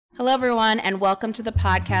Hello, everyone, and welcome to the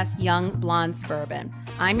podcast Young Blonde Suburban.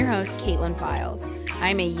 I'm your host, Caitlin Files.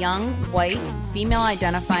 I'm a young, white,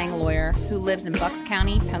 female-identifying lawyer who lives in Bucks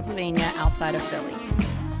County, Pennsylvania, outside of Philly.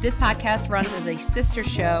 This podcast runs as a sister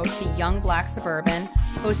show to Young Black Suburban,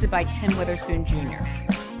 hosted by Tim Witherspoon Jr.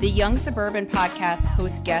 The Young Suburban podcast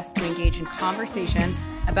hosts guests to engage in conversation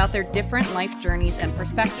about their different life journeys and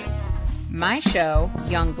perspectives. My show,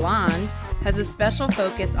 Young Blonde, has a special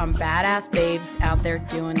focus on badass babes out there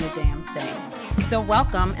doing the damn thing. So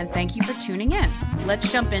welcome and thank you for tuning in.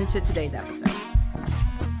 Let's jump into today's episode.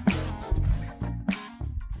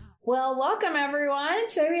 Well, welcome everyone.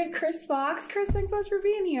 Today we have Chris Fox. Chris, thanks so much for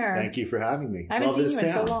being here. Thank you for having me. I haven't seen you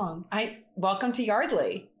in so long. Welcome to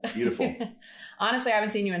Yardley. Beautiful. Honestly, I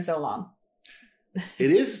haven't seen you in so long.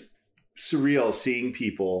 It is surreal seeing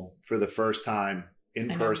people for the first time in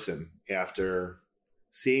person after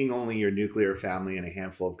seeing only your nuclear family and a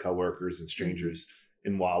handful of coworkers and strangers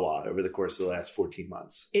in Wawa over the course of the last 14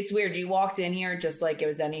 months. It's weird. You walked in here just like it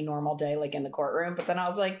was any normal day, like in the courtroom. But then I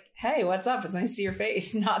was like, hey, what's up? It's nice to see your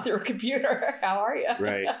face, not through a computer. How are you?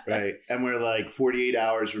 Right. And we're like 48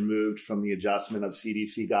 hours removed from the adjustment of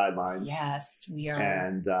CDC guidelines. Yes, we are.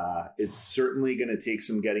 And it's certainly going to take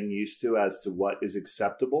some getting used to as to what is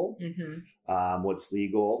acceptable, what's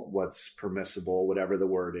legal, what's permissible, whatever the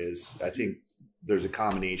word is. I think there's a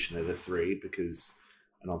combination of the three because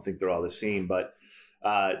I don't think they're all the same. But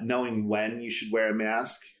knowing when you should wear a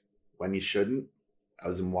mask, when you shouldn't. I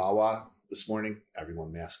was in Wawa this morning.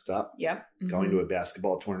 Everyone masked up. Yep. Going to a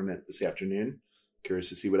basketball tournament this afternoon. Curious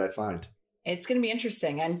to see what I find. It's going to be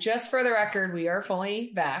interesting. And just for the record, we are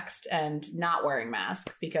fully vaxxed and not wearing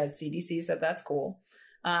masks because CDC said that's cool.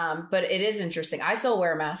 But it is interesting. I still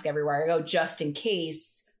wear a mask everywhere I go just in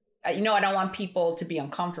case. I don't want people to be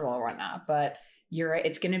uncomfortable or whatnot. But you're right.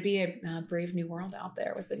 It's going to be a brave new world out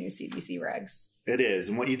there with the new CDC regs. It is.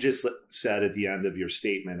 And what you just said at the end of your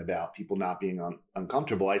statement about people not being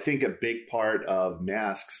uncomfortable, I think a big part of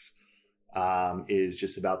masks is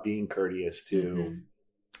just about being courteous to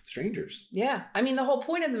strangers. Yeah. I mean, the whole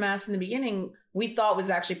point of the mask in the beginning, we thought was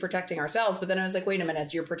actually protecting ourselves. But then I was like, wait a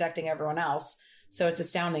minute, you're protecting everyone else. So it's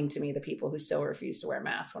astounding to me, the people who still refuse to wear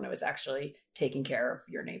masks when it was actually taking care of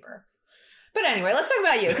your neighbor. But anyway, let's talk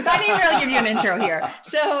about you because I didn't really give you an intro here.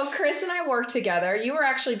 So Chris and I worked together. You were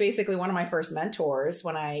actually basically one of my first mentors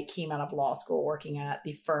when I came out of law school working at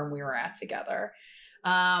the firm we were at together.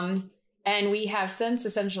 And we have since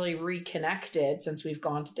essentially reconnected since we've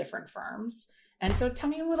gone to different firms. And so tell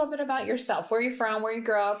me a little bit about yourself. Where are you from? Where you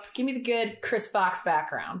grew up? Give me the good Chris Fox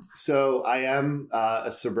background. So I am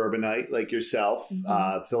a suburbanite like yourself,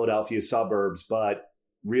 Philadelphia suburbs, but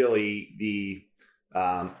really the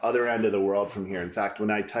other end of the world from here. In fact, when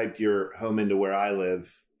I typed your home into where I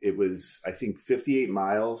live, it was, I think, 58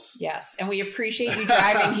 miles. Yes. And we appreciate you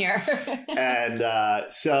driving here. And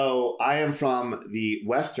so I am from the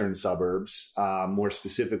western suburbs. More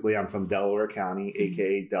specifically, I'm from Delaware County,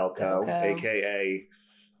 a.k.a. Delco, a.k.a.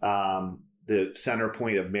 The center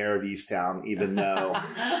point of Mayor of Easttown, even though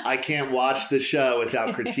I can't watch the show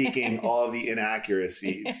without critiquing all of the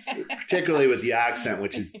inaccuracies, particularly with the accent,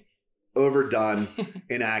 which is overdone,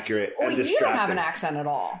 inaccurate, and distracting. You don't have an accent at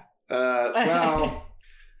all. Well,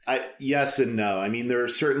 yes and no. I mean, there are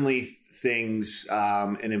certainly things,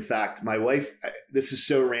 and in fact, my wife, this is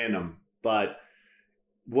so random, but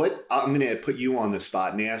I'm going to put you on the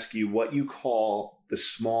spot and ask you what you call the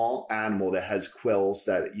small animal that has quills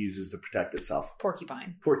that it uses to protect itself.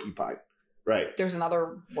 Porcupine. Right. There's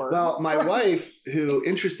another word. Well, my wife, who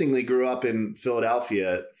interestingly grew up in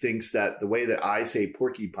Philadelphia, thinks that the way that I say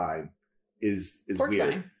porcupine is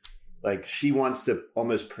weird. Like she wants to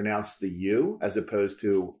almost pronounce the U as opposed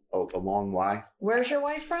to a long Y. Where's your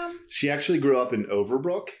wife from? She actually grew up in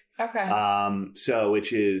Overbrook. Okay.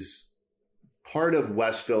 Which is part of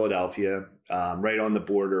West Philadelphia, right on the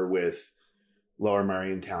border with Lower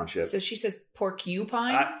Merion Township. So she says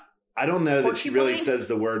porcupine? I don't know that she really says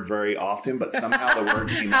the word very often, but somehow the word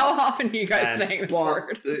came How often are you guys saying this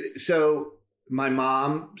word? So my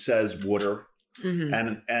mom says water.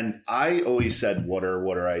 And I always said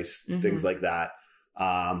water ice, things like that.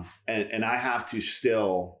 And I have to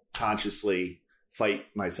still consciously fight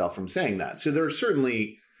myself from saying that. So there are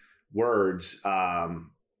certainly words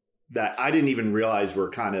that I didn't even realize were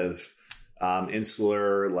kind of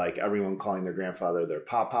insular, like everyone calling their grandfather their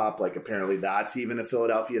pop. Like apparently that's even a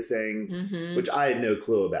Philadelphia thing, which I had no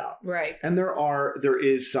clue about. Right. And there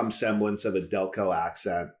is some semblance of a Delco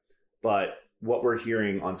accent, but what we're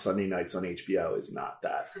hearing on Sunday nights on HBO is not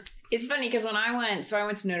that. It's funny because when I went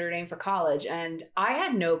to Notre Dame for college and I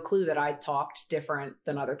had no clue that I talked different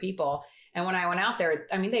than other people. And when I went out there,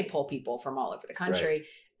 I mean, they pull people from all over the country. Right.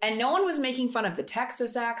 And no one was making fun of the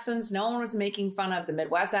Texas accents. No one was making fun of the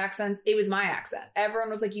Midwest accents. It was my accent. Everyone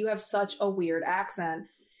was like, you have such a weird accent.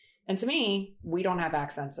 And to me, we don't have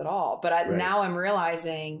accents at all. But now I'm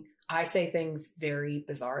realizing I say things very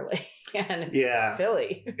bizarrely. And it's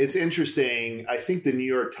Philly. It's interesting. I think the New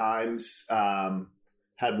York Times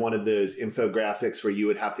had one of those infographics where you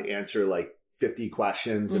would have to answer like 50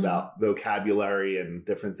 questions about vocabulary and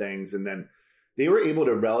different things. And then they were able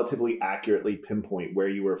to relatively accurately pinpoint where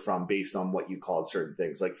you were from based on what you called certain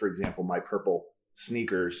things. Like, for example, my purple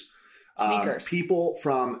sneakers. People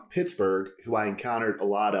from Pittsburgh, who I encountered a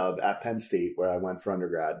lot of at Penn State, where I went for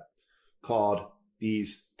undergrad, called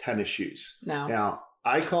these tennis shoes. No. Now,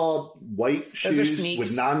 I called white shoes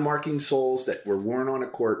with non-marking soles that were worn on a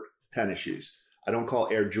court tennis shoes. I don't call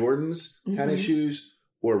Air Jordans tennis shoes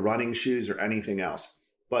or running shoes or anything else.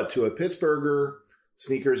 But to a Pittsburgher,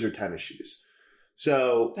 sneakers are tennis shoes.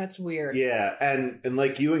 So that's weird. Yeah. And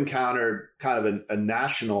like you encountered kind of a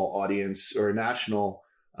national audience or a national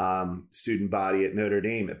student body at Notre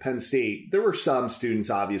Dame. At Penn State, there were some students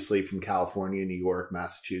obviously from California, New York,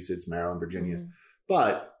 Massachusetts, Maryland, Virginia.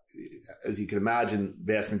 But as you can imagine,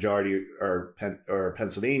 vast majority are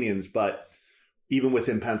Pennsylvanians. But even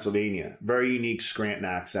within Pennsylvania, very unique Scranton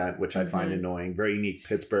accent, which I find annoying. Very unique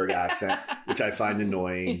Pittsburgh accent, which I find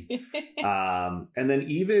annoying. And then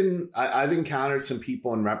even I've encountered some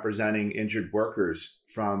people in representing injured workers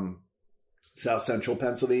from South Central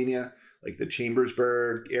Pennsylvania, like the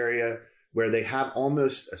Chambersburg area, where they have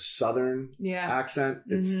almost a Southern accent.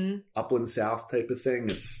 It's upland South type of thing.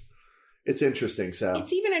 It's interesting. So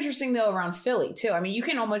it's even interesting though around Philly too. I mean, you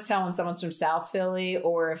can almost tell when someone's from South Philly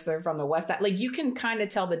or if they're from the West Side. Like you can kind of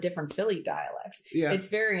tell the different Philly dialects. Yeah, it's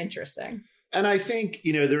very interesting. And I think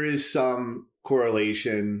there is some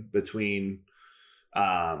correlation between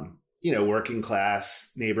working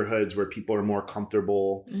class neighborhoods where people are more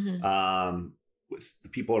comfortable with the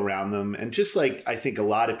people around them, and just like I think a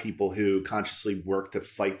lot of people who consciously work to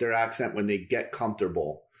fight their accent when they get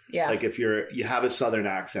comfortable. Yeah, like if you have a Southern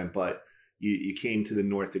accent, but you came to the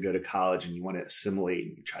North to go to college and you want to assimilate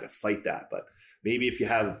and you try to fight that. But maybe if you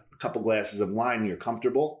have a couple glasses of wine and you're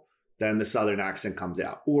comfortable, then the Southern accent comes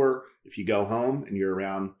out. Or if you go home and you're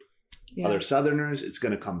around other Southerners, it's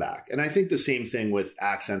going to come back. And I think the same thing with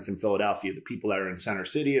accents in Philadelphia. The people that are in Center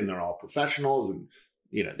City and they're all professionals and,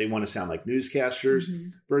 they want to sound like newscasters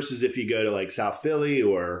versus if you go to like South Philly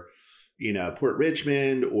or, Port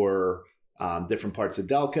Richmond or different parts of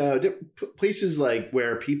Delco, places like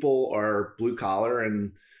where people are blue collar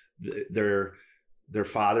and their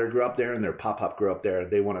father grew up there and their pop grew up there.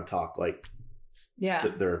 They want to talk like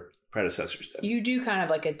their predecessors did. You do kind of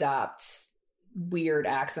like adopt weird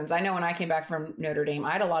accents. I know when I came back from Notre Dame,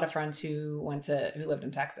 I had a lot of friends who lived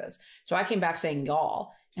in Texas. So I came back saying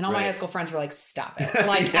y'all. And all my high school friends were like, stop it.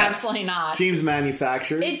 Like, absolutely not. Seems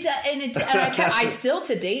manufactured. And I still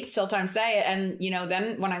to date sometimes say it. And,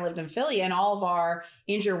 then when I lived in Philly and all of our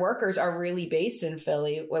injured workers are really based in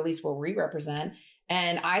Philly, or at least where we represent.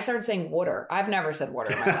 And I started saying water. I've never said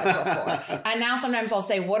water in my life before. And now sometimes I'll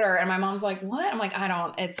say water. And my mom's like, what? I'm like,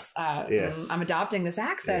 I'm adopting this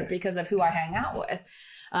accent because of who I hang out with.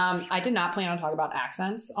 I did not plan on talking about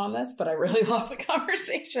accents on this, but I really love the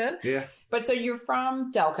conversation. Yeah. But so you're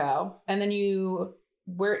from Delco, and then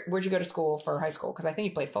where'd you go to school for high school? Because I think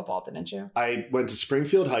you played football, didn't you? I went to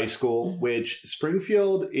Springfield High School, which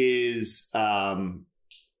Springfield is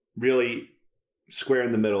really square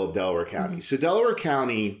in the middle of Delaware County. So Delaware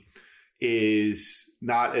County is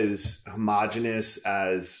not as homogenous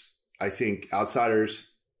as I think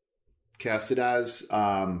outsiders cast it as.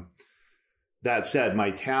 That said,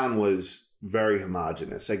 my town was very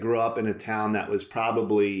homogenous. I grew up in a town that was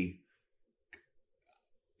probably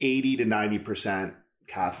 80 to 90%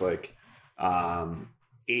 Catholic, 80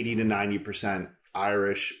 to 90%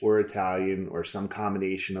 Irish or Italian or some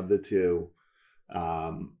combination of the two.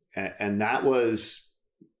 And that was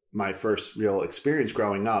my first real experience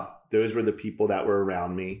growing up. Those were the people that were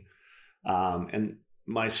around me. And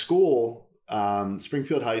my school,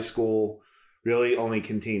 Springfield High School, really only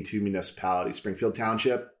contained two municipalities, Springfield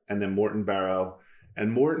Township and then Morton Borough.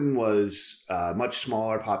 And Morton was much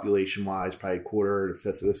smaller population-wise, probably a quarter to a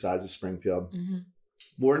fifth of the size of Springfield.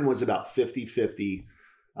 Morton was about 50-50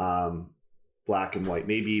 black and white,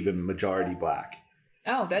 maybe even majority black.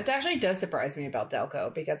 Oh, that actually does surprise me about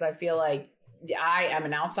Delco because I feel like I am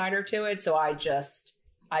an outsider to it. So I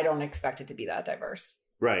don't expect it to be that diverse.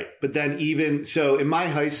 Right. But then so in my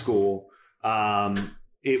high school,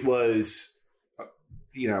 it was...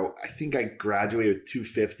 I think I graduated with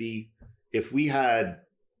 250. If we had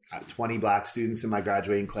 20 black students in my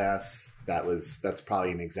graduating class, that's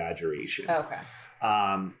probably an exaggeration. Okay.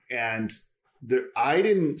 And I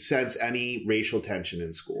didn't sense any racial tension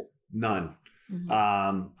in school. None.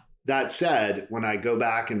 Mm-hmm. That said, when I go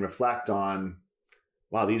back and reflect on,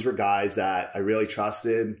 wow, these were guys that I really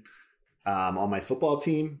trusted on my football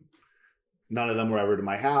team. None of them were ever to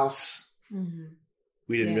my house. Mm-hmm.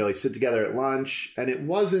 We didn't really sit together at lunch. And it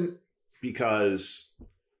wasn't because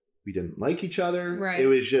we didn't like each other. Right. It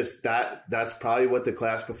was just that's probably what the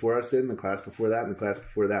class before us did, and the class before that, and the class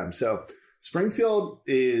before them. So Springfield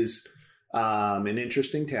is an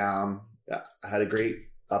interesting town. I had a great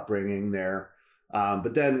upbringing there.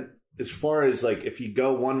 But then as far as like, if you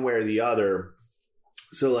go one way or the other,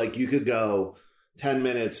 so like you could go 10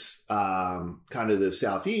 minutes kind of the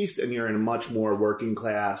southeast and you're in a much more working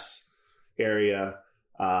class area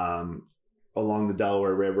along the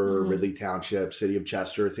Delaware River, Ridley Township, City of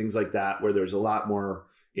Chester, things like that, where there's a lot more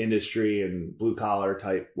industry and blue collar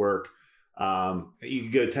type work. You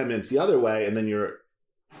could go 10 minutes the other way and then you're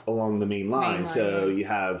along the main line. So you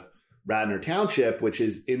have Radnor Township, which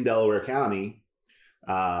is in Delaware County,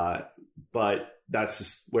 but that's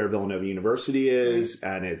just where Villanova University is,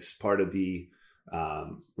 and it's part of the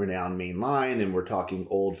renowned main line, and we're talking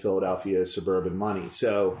old Philadelphia suburban money.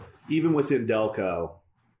 So even within Delco,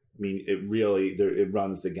 I mean, it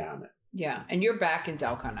runs the gamut. Yeah, and you're back in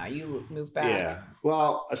Delco now. You moved back. Yeah.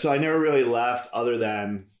 Well, so I never really left other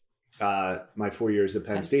than my 4 years at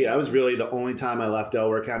Penn State. That was really the only time I left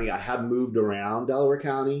Delaware County. I have moved around Delaware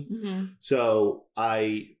County. Mm-hmm. So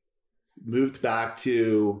I moved back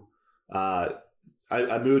to,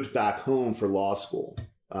 I moved back home for law school.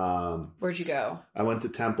 Where'd you go? I went to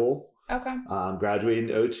Temple. Okay. Graduated in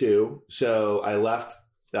 2002. So I left.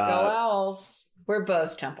 Go Owls. We're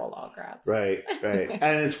both Temple law grads. Right.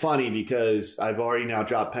 And it's funny because I've already now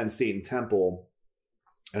dropped Penn State and Temple.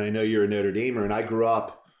 And I know you're a Notre Damer, and I grew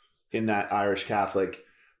up in that Irish Catholic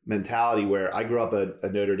mentality where I grew up a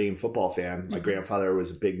Notre Dame football fan. My grandfather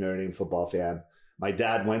was a big Notre Dame football fan. My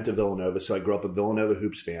dad went to Villanova, so I grew up a Villanova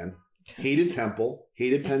Hoops fan. Hated Temple,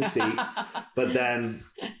 hated Penn State, but then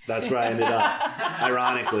that's where I ended up,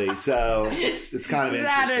 ironically. So it's kind of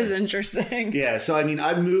interesting. That is interesting. Yeah, so I mean,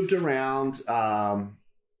 I've moved around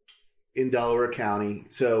in Delaware County.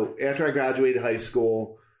 So after I graduated law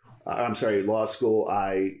school,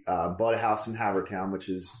 I bought a house in Havertown, which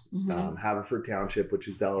is Haverford Township, which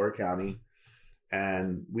is Delaware County.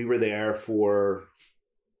 And we were there for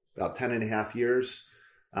about 10 and a half years.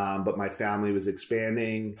 But my family was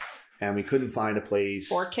expanding and we couldn't find a place.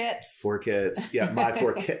 4 kids. 4 kids. Yeah, my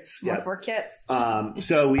 4 kids. Yeah. 4 kids.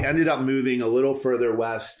 So we ended up moving a little further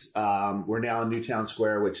west. We're now in Newtown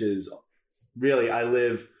Square, which is really, I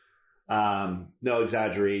live, no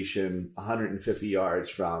exaggeration, 150 yards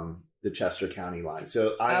from the Chester County line.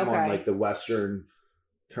 So I'm on like the western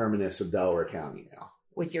terminus of Delaware County now.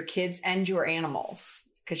 With your kids and your animals.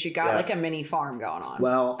 Because you got like a mini farm going on.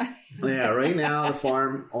 Well, yeah, right now the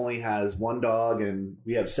farm only has 1 dog and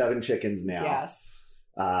we have 7 chickens now. Yes.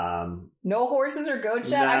 No horses or goats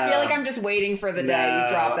yet? No, I feel like I'm just waiting for the day you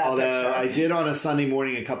drop that picture. I did on a Sunday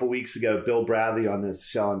morning a couple weeks ago, Bill Bradley on this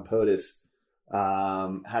show on POTUS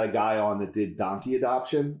had a guy on that did donkey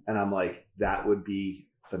adoption. And I'm like, that would be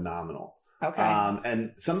phenomenal. Okay.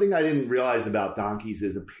 And something I didn't realize about donkeys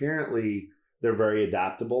is apparently they're very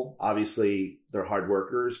adaptable. Obviously, they're hard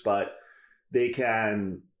workers, but they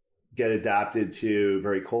can get adapted to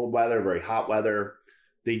very cold weather, very hot weather.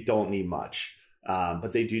 They don't need much,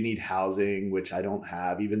 but they do need housing, which I don't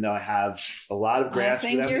have, even though I have a lot of grass. I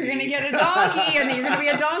think you're going to get a donkey, and you're going to be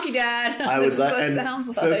a donkey dad. I would love. And sounds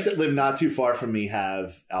like. Folks that live not too far from me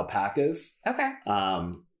have alpacas. Okay.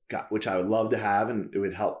 Which I would love to have, and it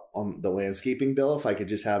would help on the landscaping bill if I could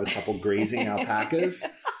just have a couple grazing alpacas.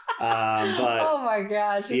 But, oh my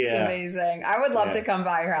gosh, this is amazing. I would love to come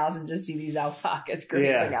by your house and just see these alpacas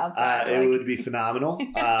grazing outside. It would be phenomenal.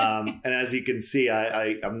 And as you can see,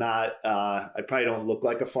 I'm not, I probably don't look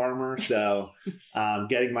like a farmer. So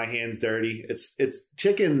getting my hands dirty. It's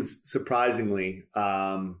chickens, surprisingly,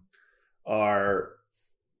 are,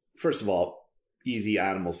 first of all, easy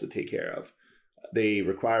animals to take care of. They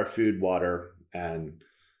require food, water, and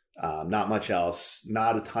not much else,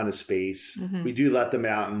 not a ton of space. Mm-hmm. We do let them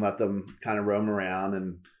out and let them kind of roam around.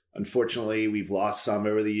 And unfortunately, we've lost some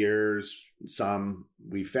over the years. Some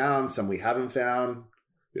we found, some we haven't found.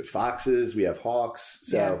 We have foxes, we have hawks.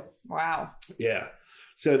 So, wow. Yeah.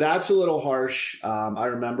 So that's a little harsh. I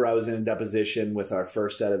remember I was in a deposition with our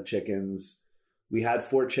first set of chickens. We had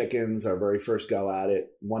 4 chickens, our very first go at it.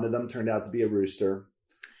 One of them turned out to be a rooster.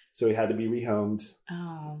 So he had to be rehomed.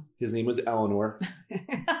 Oh. His name was Eleanor.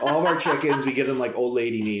 All of our chickens, we give them like old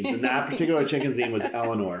lady names. And that particular chicken's name was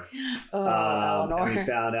Eleanor. Oh, Eleanor. And we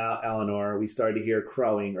found out Eleanor. We started to hear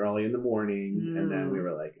crowing early in the morning. And then we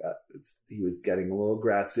were like, he was getting a little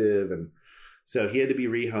aggressive. And so he had to be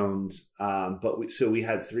rehomed. So we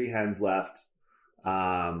had 3 hens left.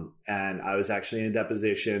 And I was actually in a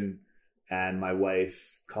deposition. And my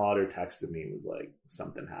wife called or texted me and was like,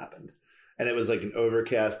 something happened. And it was like an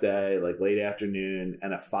overcast day, like late afternoon,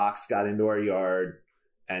 and a fox got into our yard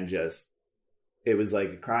and it was like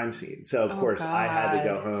a crime scene. So, of course, God. I had to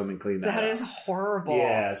go home and clean that up. That is horrible.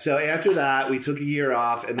 Yeah. So after that, we took a year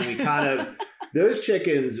off, and then we kind of, those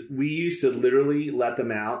chickens, we used to literally let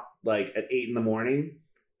them out like at 8 a.m,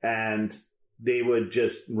 and they would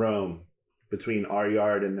just roam between our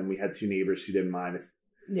yard, and then we had 2 neighbors who didn't mind.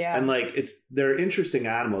 And like, they're interesting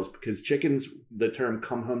animals because chickens, the term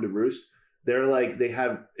come home to roost, they're like, they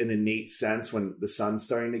have an innate sense when the sun's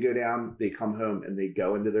starting to go down, they come home and they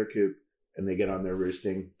go into their coop and they get on their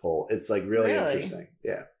roosting pole. It's like really interesting.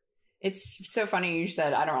 Yeah. It's so funny you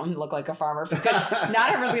said, I don't look like a farmer, because not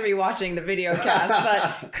everyone's going to be watching the video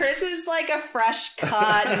cast, but Chris is like a fresh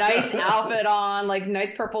cut, nice outfit on, like nice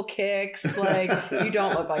purple kicks. Like, you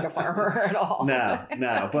don't look like a farmer at all.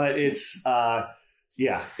 No, but it's,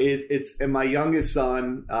 it's, and my youngest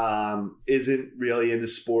son isn't really into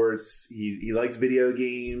sports. He likes video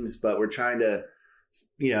games, but we're trying to,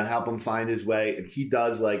 help him find his way. And he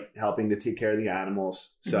does like helping to take care of the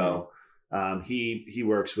animals. So he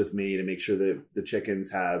works with me to make sure that the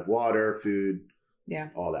chickens have water, food,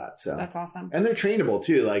 all that. So that's awesome. And they're trainable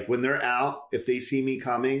too. Like when they're out, if they see me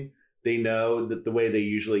coming, they know that the way they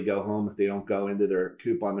usually go home, if they don't go into their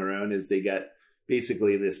coop on their own, is they get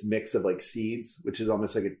basically this mix of like seeds, which is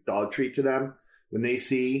almost like a dog treat to them. When they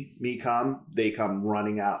see me come, they come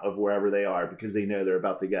running out of wherever they are because they know they're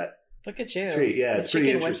about to get Look at you. treat. Yeah, it's pretty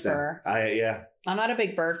interesting. Whisperer. I'm not a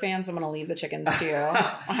big bird fan, so I'm going to leave the chickens to you.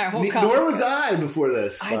 I will come. Nor was I before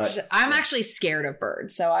this. I'm actually scared of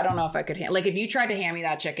birds, so I don't know if I could like if you tried to hand me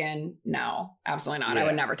that chicken, no, absolutely not. I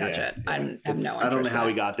would never touch it. I have no interest. I don't know how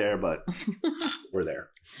we got there, but we're there.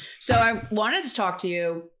 So I wanted to talk to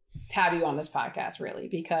you, have you on this podcast, really,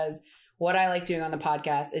 because what I like doing on the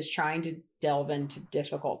podcast is trying to delve into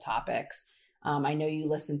difficult topics. I know you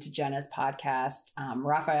listened to Jenna's podcast.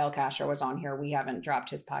 Rafael Castro was on here. We haven't dropped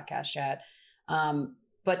his podcast yet.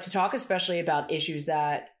 But to talk especially about issues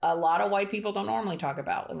that a lot of white people don't normally talk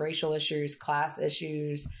about, racial issues, class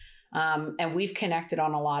issues. And we've connected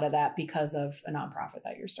on a lot of that because of a nonprofit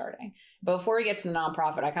that you're starting. But before we get to the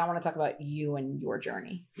nonprofit, I kind of want to talk about you and your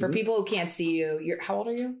journey. For people who can't see you, how old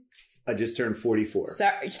are you? I just turned 44.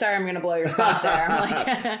 Sorry, I'm going to blow your spot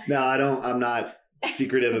there. No, I'm not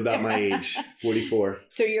secretive about my age. 44.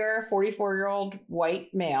 So you're a 44-year-old white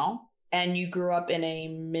male, and you grew up in a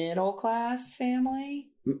middle class family?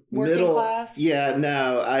 Working class? Yeah,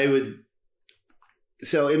 no,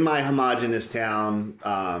 so in my homogenous town,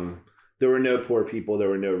 there were no poor people, there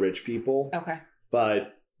were no rich people. Okay.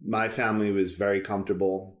 But my family was very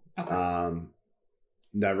comfortable. Okay.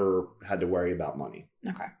 Never had to worry about money.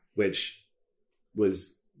 Okay. Which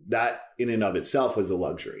was, that in and of itself was a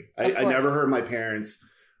luxury. I never heard my parents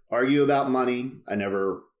argue about money. I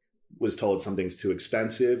never was told something's too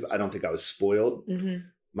expensive. I don't think I was spoiled. Mm-hmm.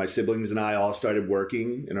 My siblings and I all started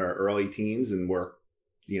working in our early teens and worked,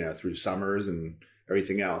 through summers and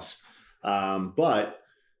everything else. But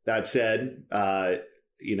that said,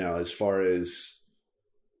 as far as,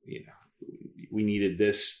 we needed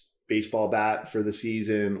this baseball bat for the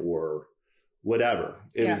season or whatever,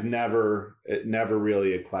 it was never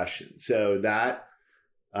really a question. So that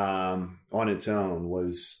on its own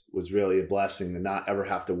was really a blessing to not ever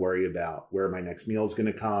have to worry about where my next meal is going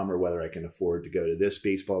to come or whether I can afford to go to this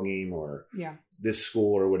baseball game or this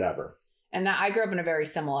school or whatever. And I grew up in a very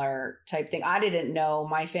similar type thing. I didn't know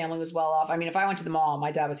my family was well off. I mean, if I went to the mall,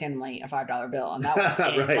 my dad was handling a $5 bill and that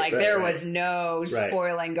was it. There was no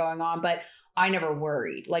spoiling going on, but I never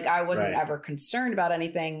worried. Like I wasn't ever concerned about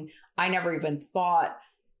anything. I never even thought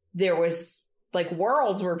there was like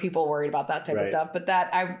worlds where people worried about that type of stuff. But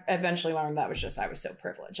that I eventually learned that was just, I was so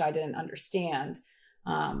privileged. I didn't understand.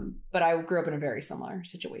 But I grew up in a very similar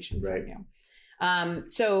situation from you.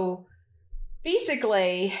 So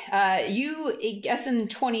basically, I guess in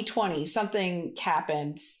 2020, something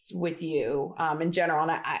happened with you in general.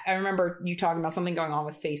 And I remember you talking about something going on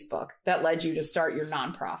with Facebook that led you to start your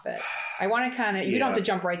nonprofit. I want to kind of, you don't have to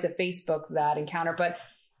jump right to Facebook, that encounter, but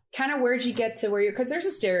kind of where'd you get to where because there's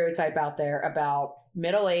a stereotype out there about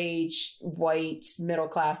middle-aged, white,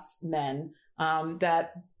 middle-class men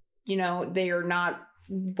that, they are not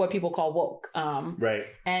what people call woke. Right.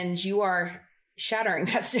 And you are shattering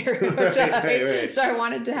that stereotype. Right. So I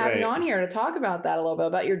wanted to have you on here to talk about that a little bit,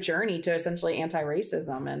 about your journey to essentially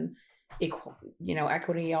anti-racism and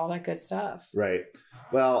equity, all that good stuff. Right.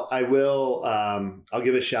 Well, I will, I'll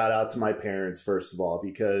give a shout out to my parents, first of all,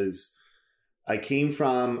 because I came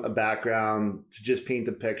from a background, to just paint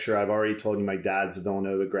the picture. I've already told you my dad's a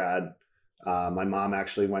Villanova grad. My mom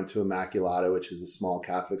actually went to Immaculata, which is a small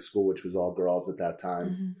Catholic school, which was all girls at that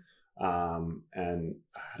time. And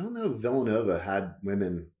I don't know if Villanova had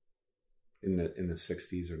women in the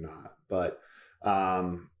 60s or not, but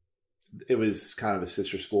it was kind of a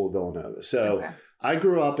sister school of Villanova. So I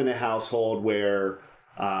grew up in a household where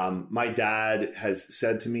my dad has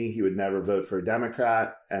said to me he would never vote for a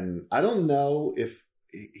Democrat. And I don't know if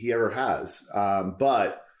he ever has,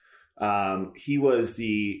 but he was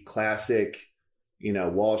the classic,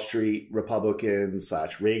 Wall Street Republican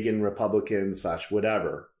 / Reagan Republican /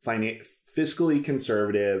 whatever, fiscally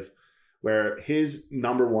conservative, where his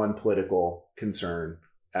number one political concern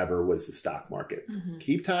ever was the stock market.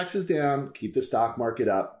 Keep taxes down, keep the stock market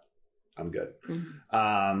up. I'm good.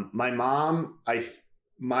 My mom,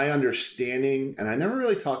 my understanding, and I never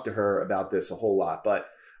really talked to her about this a whole lot, but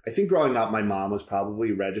I think growing up, my mom was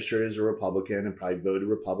probably registered as a Republican and probably voted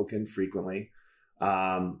Republican frequently.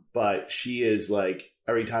 But she is like,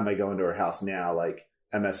 every time I go into her house now, like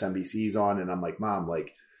MSNBC's on, and I'm like, Mom,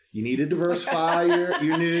 like, you need to diversify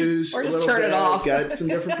your news. Or just turn it off. Get some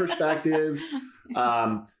different perspectives.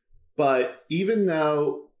 But even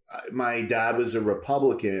though my dad was a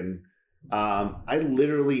Republican, I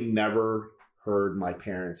literally never heard my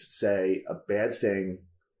parents say a bad thing.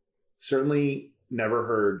 Certainly never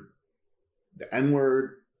heard the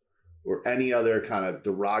N-word or any other kind of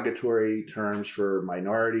derogatory terms for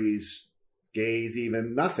minorities, gays,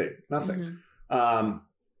 even nothing.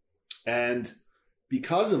 And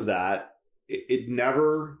because of that, it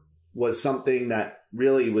never was something that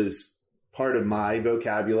really was part of my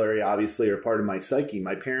vocabulary, obviously, or part of my psyche.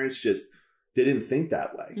 My parents just didn't think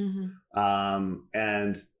that way.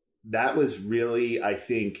 And that was really, I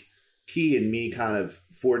think, key in me kind of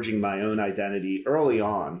forging my own identity early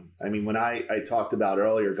on. I mean, when I talked about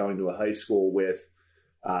earlier going to a high school with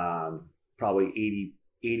probably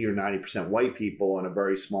 80 or 90% white people and a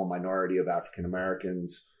very small minority of African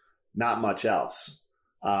Americans, not much else.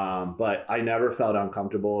 But I never felt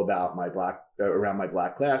uncomfortable about around my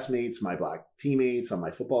black classmates, my black teammates on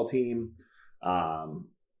my football team.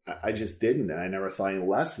 I just didn't, and I never thought any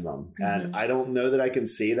less of them. And I don't know that I can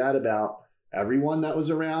say that about everyone that was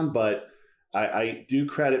around, but I do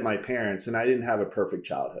credit my parents, and I didn't have a perfect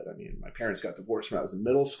childhood. I mean, my parents got divorced when I was in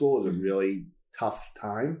middle school. It was a really tough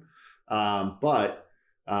time. But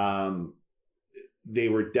they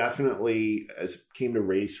were definitely, as it came to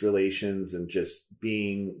race relations and just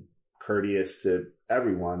being courteous to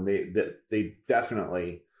everyone, they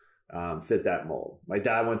definitely fit that mold. My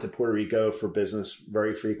dad went to Puerto Rico for business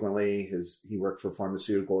very frequently. He worked for a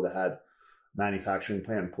pharmaceutical that had manufacturing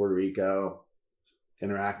plant in Puerto Rico,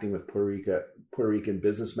 interacting with Puerto Rican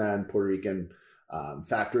businessmen, Puerto Rican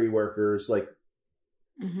factory workers, like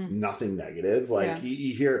nothing negative. Like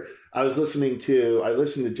you hear, I listened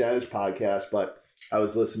to Jenna's podcast, but I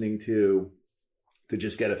was listening to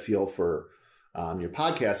just get a feel for your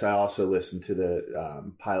podcast. I also listened to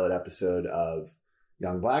the pilot episode of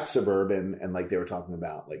Young Black Suburban, and like they were talking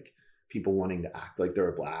about like people wanting to act like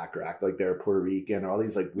they're black or act like they're Puerto Rican, or all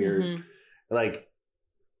these like weird, like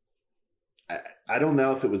I don't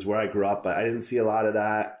know if it was where I grew up, but I didn't see a lot of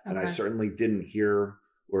that, and I certainly didn't hear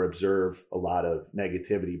or observe a lot of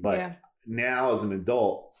negativity. But now as an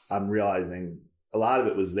adult, I'm realizing a lot of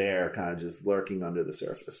it was there, kind of just lurking under the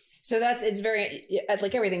surface. So it's very,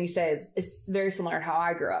 like everything you say it's very similar to how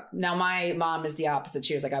I grew up. Now, my mom is the opposite.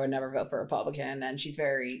 She was like, I would never vote for a Republican, and she's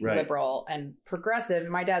very liberal and progressive.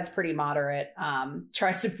 My dad's pretty moderate,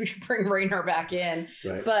 tries to bring Rainer back in,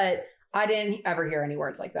 but I didn't ever hear any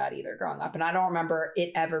words like that either growing up. And I don't remember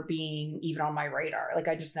it ever being even on my radar. Like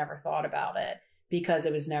I just never thought about it because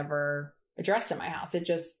it was never addressed in my house. It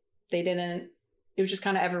was just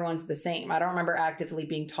kind of everyone's the same. I don't remember actively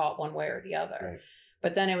being taught one way or the other.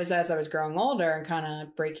 But then it was as I was growing older and kind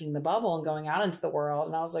of breaking the bubble and going out into the world.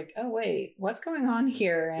 And I was like, oh, wait, what's going on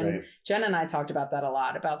here? And Jen and I talked about that a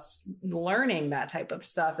lot, about learning that type of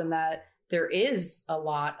stuff, and that there is a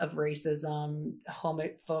lot of racism,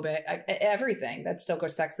 homophobic, everything that still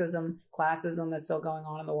goes, sexism, classism that's still going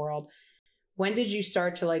on in the world. When did you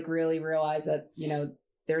start to like really realize that,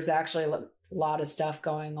 there's actually a lot of stuff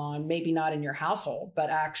going on, maybe not in your household, but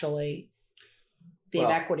actually the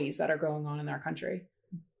inequities that are going on in our country?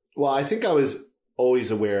 Well, I think I was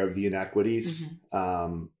always aware of the inequities.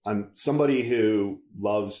 I'm somebody who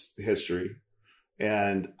loves history,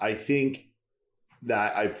 and I think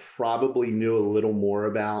that I probably knew a little more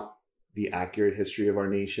about the accurate history of our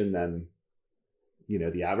nation than,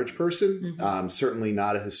 the average person. Certainly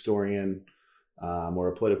not a historian or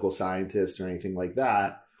a political scientist or anything like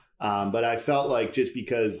that. But I felt like just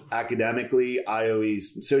because academically,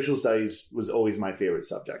 social studies was always my favorite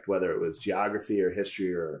subject, whether it was geography or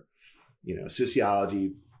history or,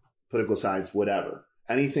 sociology, political science, whatever.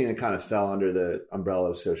 Anything that kind of fell under the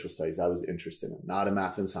umbrella of social studies, I was interested in. Not a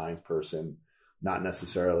math and science person, not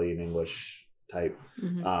necessarily an English type.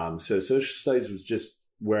 So social studies was just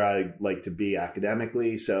where I like to be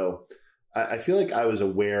academically. So I feel like I was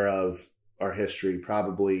aware of our history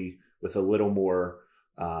probably with a little more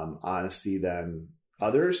honesty than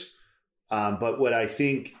others. But what I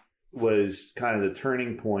think was kind of the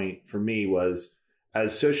turning point for me was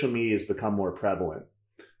as social media has become more prevalent,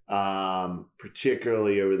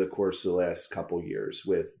 particularly over the course of the last couple of years,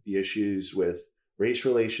 with the issues with race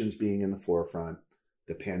relations being in the forefront,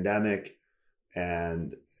 the pandemic,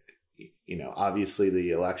 and obviously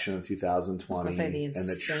the election of 2020, I was gonna say the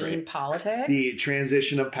insane politics, the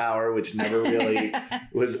transition of power, which never really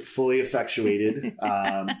was fully effectuated.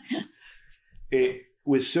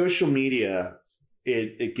 With social media,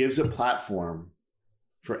 it gives a platform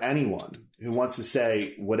for anyone who wants to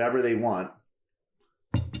say whatever they want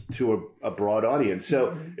to a broad audience.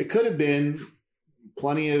 So it could have been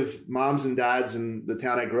plenty of moms and dads in the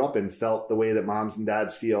town I grew up in felt the way that moms and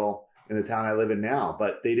dads feel in the town I live in now,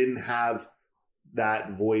 but they didn't have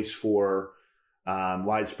that voice for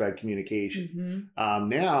widespread communication.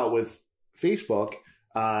 Now with Facebook,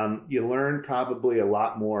 you learn probably a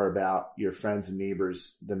lot more about your friends and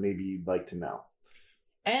neighbors than maybe you'd like to know.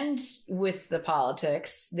 And with the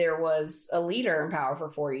politics, there was a leader in power for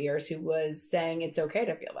 4 years who was saying it's okay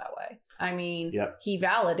to feel that way. I mean, He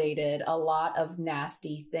validated a lot of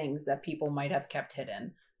nasty things that people might have kept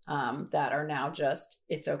hidden that are now just,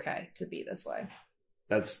 it's okay to be this way.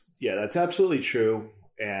 That's absolutely true.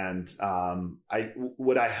 And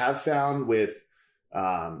what I have found with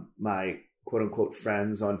my quote unquote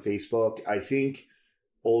friends on Facebook, I think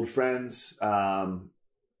old friends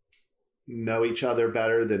know each other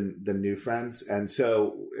better than new friends. And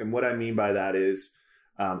what I mean by that is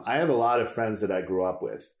I have a lot of friends that I grew up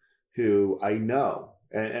with who I know,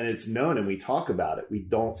 and it's known, and we talk about it. We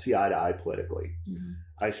don't see eye to eye politically.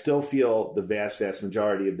 I still feel the vast, vast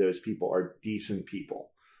majority of those people are decent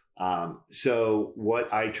people. So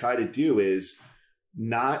what I try to do is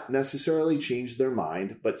not necessarily change their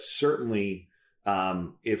mind, but certainly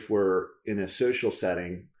if we're in a social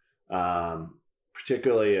setting,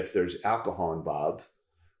 particularly if there's alcohol involved,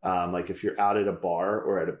 like if you're out at a bar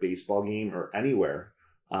or at a baseball game or anywhere,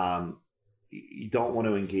 you don't want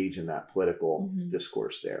to engage in that political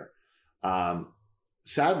discourse there.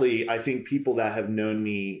 Sadly, I think people that have known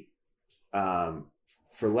me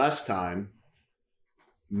for less time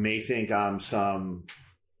may think I'm some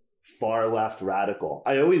far left radical.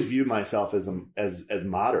 I always view myself as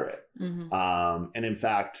moderate. And in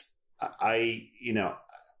fact, I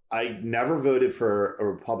never voted for a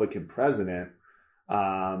Republican president.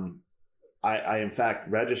 I in fact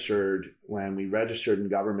registered when we registered in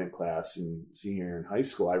government class in senior year in high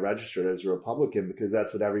school. I registered as a Republican because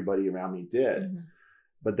that's what everybody around me did.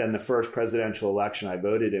 But then the first presidential election I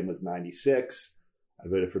voted in was 96. I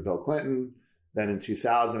voted for Bill Clinton. Then in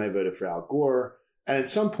 2000, I voted for Al Gore. And at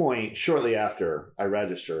some point, shortly after I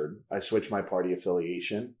registered, I switched my party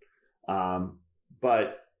affiliation.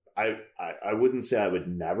 But I wouldn't say I would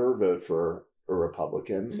never vote for a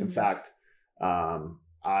Republican. In fact,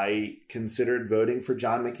 I considered voting for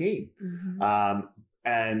John McCain.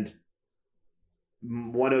 And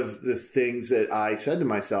one of the things that I said to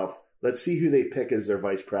myself, let's see who they pick as their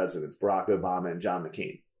vice presidents, Barack Obama and John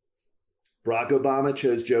McCain. Barack Obama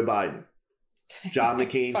chose Joe Biden. John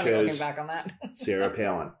McCain chose back on that. Sarah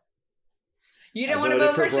Palin. You didn't want to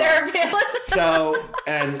vote for Sarah Palin. So,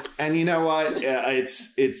 and you know what?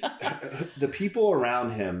 It's the people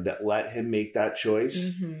around him that let him make that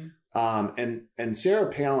choice. And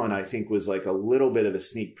Sarah Palin, I think, was like a little bit of a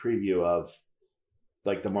sneak preview of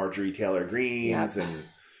like the Marjorie Taylor Greens and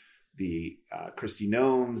the Kristi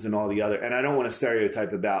Noems and all the other. And I don't want to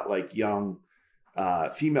stereotype about like young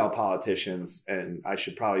female politicians, and I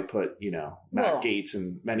should probably put, Matt Gaetz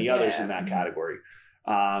and many others in that category.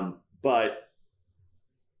 But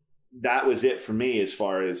that was it for me as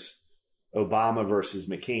far as Obama versus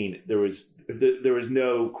McCain. There was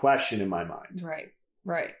no question in my mind.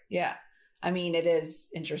 Right. Yeah. I mean, it is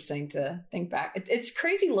interesting to think back. It's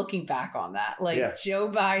crazy looking back on that. Like Joe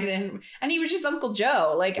Biden, and he was just Uncle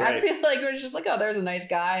Joe. Like, I feel like it was just like, oh, there's a nice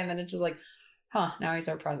guy. And then it's just like, now he's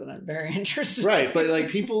our president. Very interesting. Right. But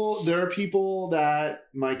like there are people that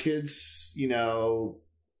my kids, go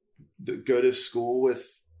to school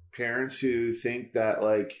with parents who think that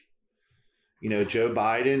like, Joe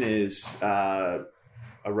Biden is a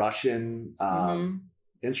Russian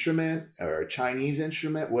instrument or a Chinese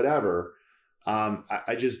instrument, whatever.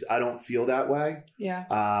 I don't feel that way. Yeah.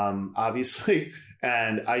 Obviously.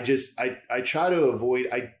 And I try to avoid,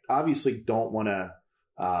 I obviously don't want to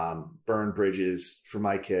burn bridges for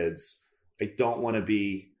my kids. I don't want to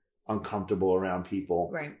be uncomfortable around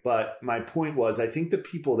people. Right. But my point was, I think the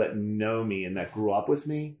people that know me and that grew up with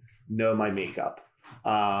me know my makeup,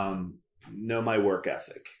 know my work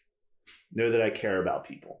ethic, know that I care about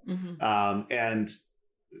people. And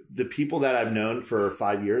the people that I've known for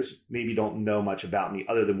 5 years maybe don't know much about me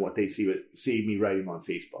other than what they see me writing on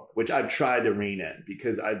Facebook, which I've tried to rein in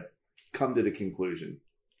because I've come to the conclusion.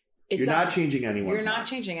 You're not changing anyone's mind. You're not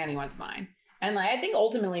changing anyone's mind. And like, I think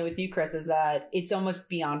ultimately with you, Chris, is that it's almost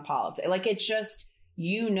beyond politics. Like it's just,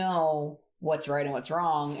 what's right and what's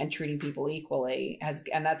wrong and treating people equally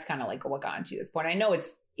and that's kind of like what got into this point. I know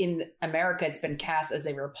it's in America, it's been cast as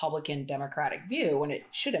a Republican Democratic view when it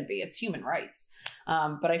shouldn't be. It's human rights.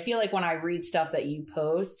 But I feel like when I read stuff that you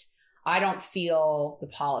post, I don't feel the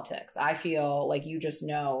politics. I feel like you just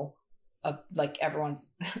know like everyone's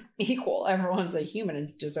equal. Everyone's a human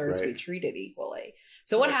and deserves to be treated equally.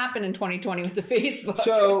 So what happened in 2020 with the Facebook?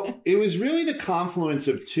 So it was really the confluence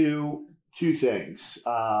of two things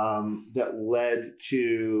that led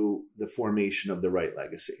to the formation of the Right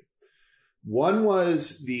Legacy. One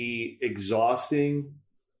was the exhausting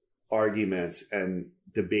arguments and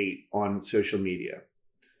debate on social media,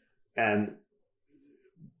 and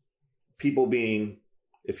people being,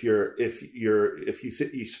 if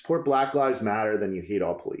you support Black Lives Matter, then you hate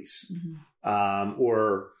all police,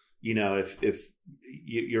 or if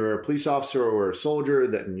you're a police officer or a soldier,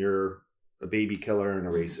 then you're a baby killer and a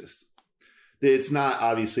racist. It's not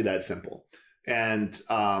obviously that simple. And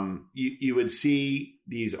you would see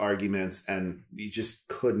these arguments and you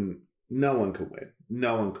just no one could win.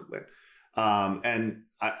 And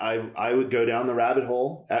I would go down the rabbit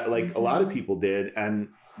hole like a lot of people did. And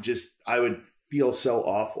just, I would feel so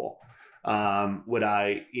awful. Would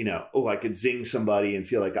I could zing somebody and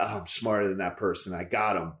feel like, I'm smarter than that person. I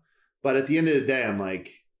got them. But at the end of the day, I'm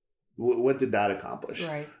like, what did that accomplish?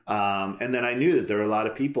 Right. And then I knew that there were a lot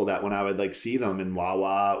of people that when I would like see them in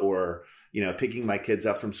Wawa or, picking my kids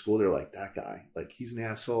up from school, they're like, that guy, like he's an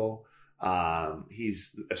asshole.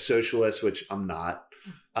 He's a socialist, which I'm not,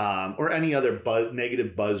 or any other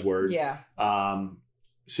negative buzzword. Yeah.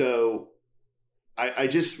 So I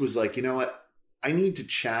just was like, you know what? I need to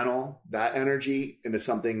channel that energy into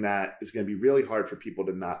something that is going to be really hard for people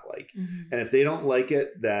to not like. And if they don't like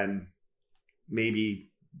it, then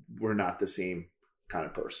maybe we're not the same kind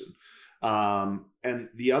of person. And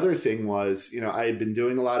the other thing was, I had been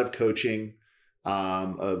doing a lot of coaching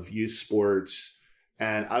of youth sports,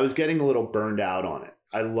 and I was getting a little burned out on it.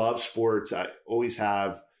 I love sports. I always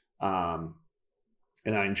have. And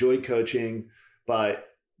I enjoy coaching, but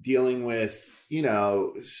dealing with,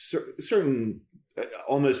 certain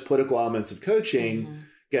almost political elements of coaching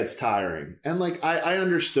gets tiring. And like, I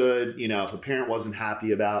understood, if a parent wasn't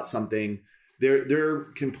happy about something, they're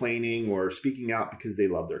complaining or speaking out because they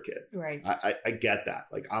love their kid. Right. I get that.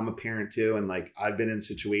 Like, I'm a parent too. And like, I've been in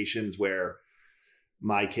situations where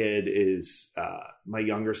my kid is, my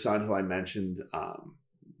younger son, who I mentioned,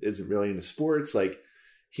 isn't really into sports. Like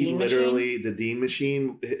the Dean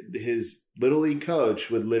Machine, his Little League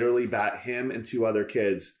coach would literally bat him and two other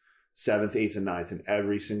kids 7th, 8th, and 9th in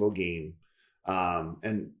every single game.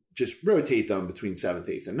 And just rotate them between 7th,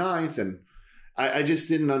 8th, and 9th. And I just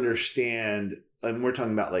didn't understand. And we're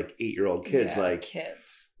talking about like 8-year-old kids,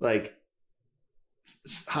 like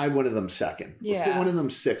hide one of them second. Yeah. Put one of them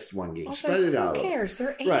sixth one game. Also, spread it out. Who cares?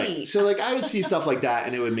 They're 8. Right. So like I would see stuff like that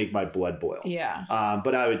and it would make my blood boil. Yeah.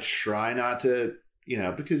 But I would try not to,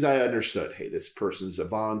 because I understood, hey, this person's a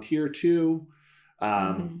volunteer too.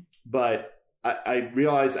 But I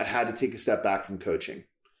realized I had to take a step back from coaching.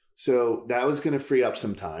 So that was going to free up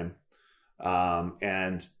some time.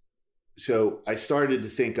 And so I started to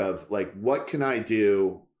think of like, what can I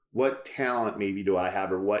do? What talent maybe do I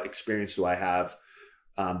have, or what experience do I have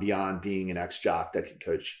beyond being an ex-jock that could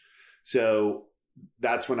coach? So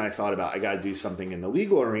that's when I thought about, I got to do something in the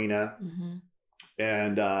legal arena.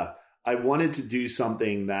 And I wanted to do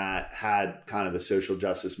something that had kind of a social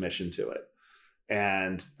justice mission to it.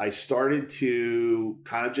 And I started to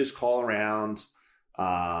kind of just call around.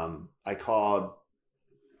 I called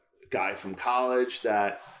a guy from college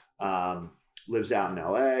that lives out in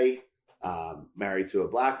LA, married to a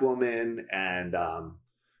Black woman. And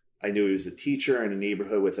I knew he was a teacher in a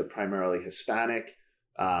neighborhood with a primarily Hispanic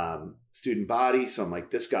student body. So I'm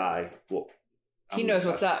like, this guy, well, he knows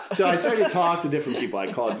what's up. So I started to talk to different people.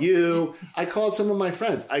 I called you. I called some of my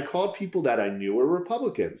friends. I called people that I knew were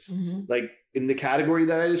Republicans, like in the category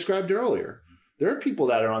that I described earlier. There are people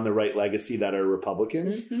that are on the right legacy that are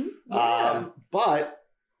Republicans, but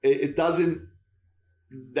it doesn't.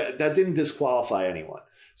 That didn't disqualify anyone.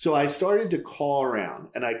 So I started to call around,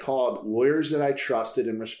 and I called lawyers that I trusted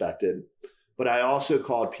and respected, but I also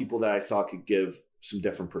called people that I thought could give some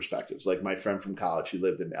different perspectives, like my friend from college who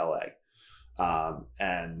lived in LA.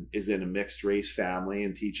 And is in a mixed race family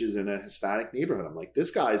and teaches in a Hispanic neighborhood. I'm like,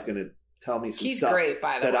 this guy's going to tell me some stuff great,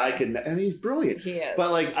 by the way. I can, and he's brilliant. He is.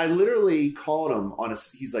 But like, I literally called him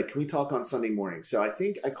he's like, can we talk on Sunday morning? So I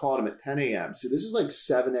think I called him at 10 a.m. So this is like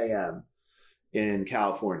 7 a.m. in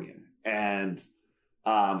California. And,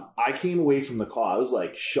 I came away from the call. I was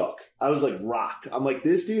like shook. I was like rocked. I'm like,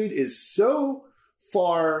 this dude is so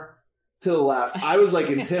far to the left. I was like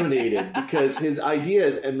intimidated because his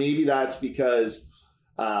ideas, and maybe that's because,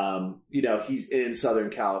 he's in Southern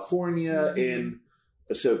California in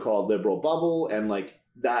a so-called liberal bubble. And like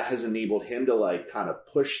that has enabled him to like kind of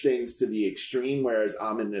push things to the extreme. Whereas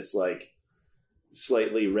I'm in this like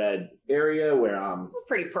slightly red area where I'm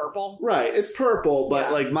pretty purple. Right. It's purple,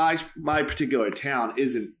 but like my particular town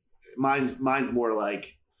isn't mine's more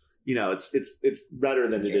like, it's redder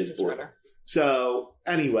than it is blue. So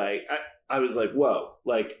anyway, I was like, whoa,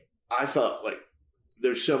 like I felt like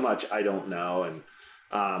there's so much I don't know. And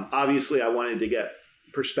obviously I wanted to get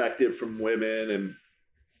perspective from women and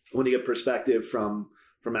want to get perspective from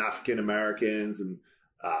African Americans and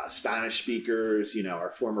Spanish speakers,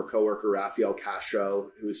 our former coworker, Rafael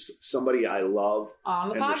Castro, who's somebody I love on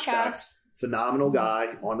the and podcast. Respect. Phenomenal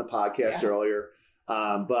guy on the podcast earlier.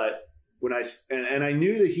 But when I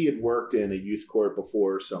knew that he had worked in a youth court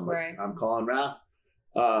before, so I'm like, I'm calling Raph.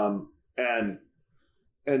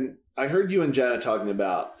 And I heard you and Jenna talking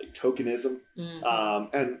about like, tokenism.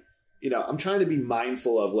 And, I'm trying to be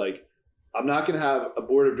mindful of like, I'm not going to have a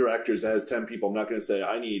board of directors that has 10 people. I'm not going to say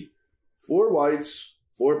I need 4 whites,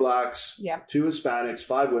 4 blacks, 2 Hispanics,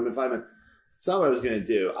 5 women, 5 men. It's not what I was going to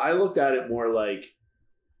do. I looked at it more like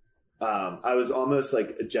I was almost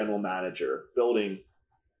like a general manager building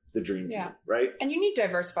the dream team, right? And you need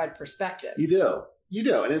diversified perspectives. You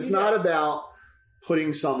do. And it's not about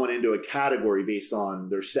putting someone into a category based on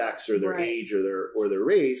their sex or their age or their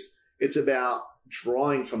race. It's about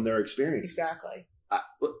drawing from their experiences. Exactly.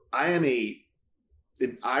 I am an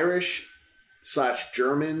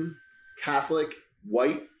Irish/German Catholic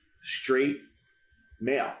white straight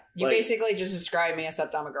male. You basically just described me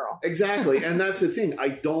except I'm a girl. Exactly. And that's the thing. I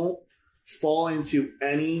don't fall into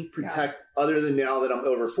any protect other than now that I'm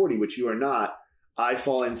over 40, which you are not. I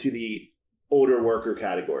fall into the older worker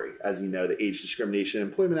category. As you know, the Age Discrimination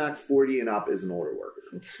and Employment Act, 40 and up is an older worker.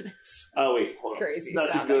 Oh, wait, hold on. Crazy.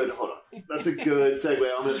 That's a good segue. I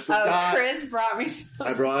almost forgot. Oh, Chris brought me some.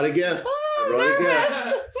 I brought a gift.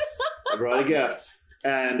 Oh, I brought a gift.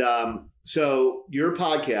 And so your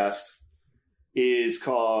podcast is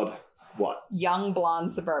called what? Young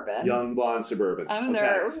Blonde Suburban. Young Blonde Suburban. I'm a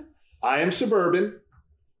nerve. I am suburban.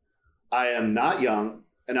 I am not young,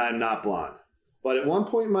 and I am not blonde. But at one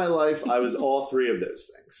point in my life, I was all 3 of those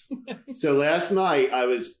things. So last night, I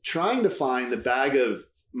was trying to find the bag of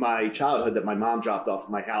my childhood that my mom dropped off at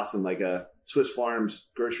my house in like a Swiss Farms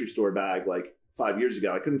grocery store bag like 5 years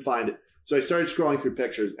ago. I couldn't find it. So I started scrolling through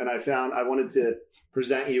pictures, and I wanted to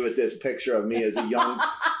present you with this picture of me as a young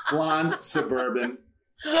blonde suburban.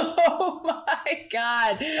 Oh my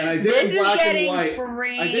God. And I did it in black and white.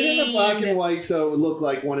 Framed. I did it in black and white so it would look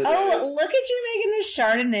like one of those. Oh, look at you making this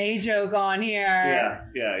Chardonnay joke on here.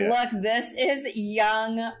 Yeah. Look, this is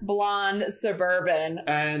young blonde suburban.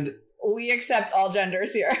 And we accept all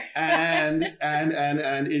genders here. and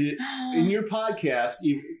in your podcast,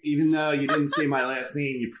 even though you didn't say my last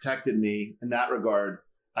name, you protected me in that regard.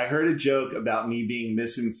 I heard a joke about me being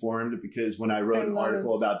misinformed because when I wrote an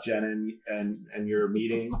article about Jen and your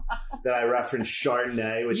meeting that I referenced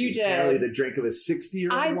Chardonnay, which is apparently the drink of a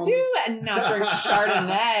 60-year-old woman. I do not drink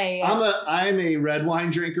Chardonnay. I'm a red wine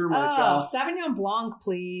drinker myself. Oh, Sauvignon Blanc,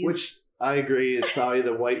 please. Which I agree is probably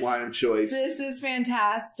the white wine of choice. This is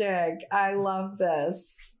fantastic. I love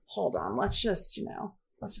this. Hold on. Let's just,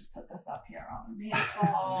 let's just put this up here on the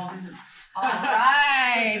All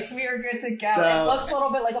right. We are good to go. So, it looks a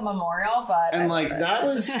little bit like a memorial, but. And like, that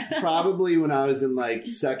was probably when I was in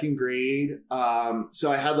like second grade.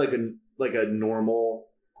 So I had like a normal,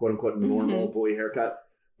 quote unquote, normal boy haircut.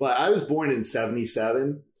 But I was born in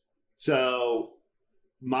 1977. So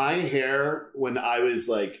my hair, when I was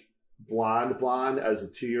like blonde as a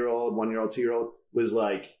 2-year-old, 1-year-old, 2-year-old, was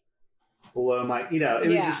like below my, it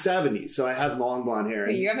was the 70s. So I had long blonde hair.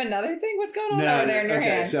 Hey, you have another thing? What's going on over there in your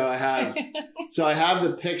hand? So I have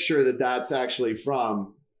the picture that's actually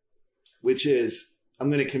from, which is, I'm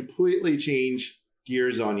going to completely change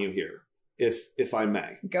gears on you here, if I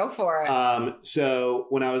may. Go for it. So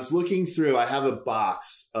when I was looking through, I have a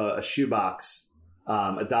box, a shoe box,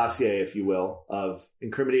 a dossier, if you will, of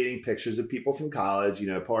incriminating pictures of people from college,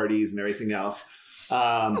 parties and everything else.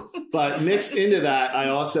 But mixed into that, I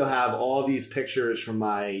also have all these pictures from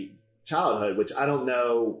my childhood, which I don't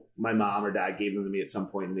know, my mom or dad gave them to me at some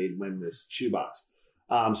point and they'd win this shoebox.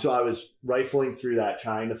 So I was rifling through that,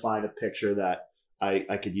 trying to find a picture that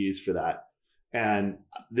I could use for that. And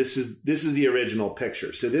this is the original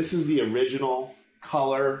picture. So this is the original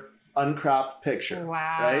color uncropped picture.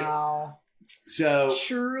 Wow. Right? So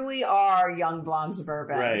truly are young blonde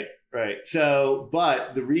suburban. Right. So,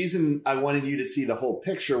 but the reason I wanted you to see the whole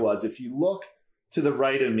picture was if you look to the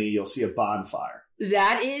right of me, you'll see a bonfire.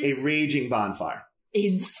 That is a raging bonfire.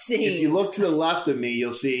 Insane. If you look to the left of me,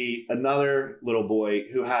 you'll see another little boy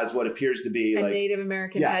who has what appears to be a like Native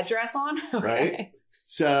American headdress on. Okay. Right.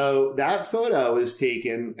 So that photo is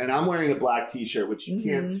taken, and I'm wearing a black t-shirt, which you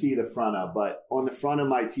can't see the front of, but on the front of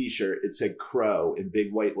my t-shirt, it said Crow in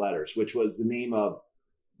big white letters, which was the name of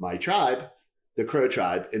my tribe, the Crow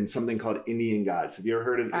tribe, and something called Indian Guides. Have you ever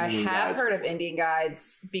heard of Indian Guides? I have heard of Indian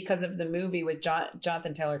Guides because of the movie with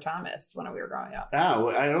Jonathan Taylor Thomas when we were growing up. Oh,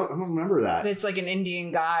 I don't remember that. It's like an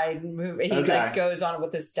Indian Guide movie. He like goes on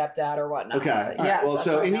with his stepdad or whatnot. Okay. Yeah. Right. Well,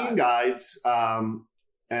 so Indian Guides,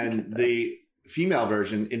 and the female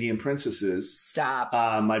version, Indian Princesses. Stop.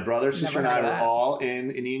 My brother, sister, and I were all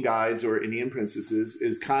in Indian Guides or Indian Princesses.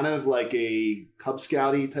 Is kind of like a Cub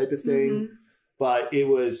Scouty type of thing, but it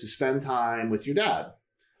was to spend time with your dad.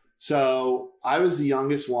 So I was the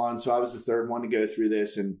youngest one, so I was the third one to go through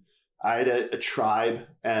this, and I had a tribe,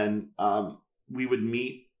 and we would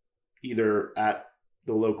meet either at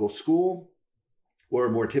the local school, or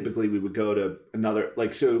more typically we would go to another,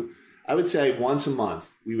 like, so I would say once a month,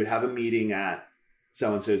 we would have a meeting at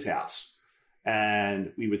so-and-so's house,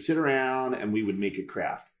 and we would sit around and we would make a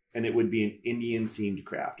craft, and it would be an Indian themed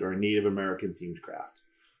craft or a Native American themed craft.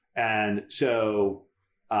 And so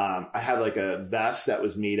I had like a vest that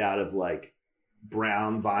was made out of like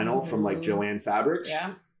brown vinyl from like Joanne Fabrics.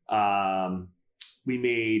 Yeah. We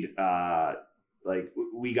made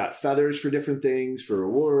we got feathers for different things for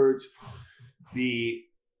awards. And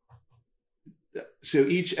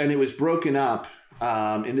it was broken up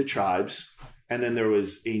into tribes, and then there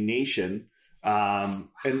was a nation. And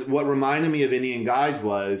what reminded me of Indian Guides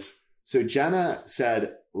was, so Jenna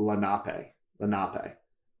said Lenape.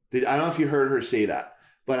 I don't know if you heard her say that,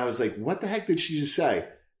 but I was like, what the heck did she just say?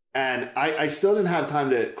 And I still didn't have time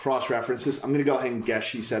to cross-reference this. I'm going to go ahead and guess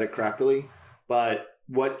she said it correctly. But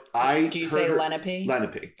what I do you say Lenape?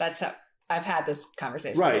 Lenape. That's how I've had this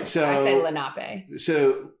conversation. Right. So I say Lenape.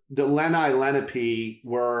 So the Lenni Lenape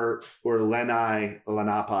or Lenni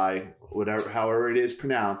Lenape, whatever, however it is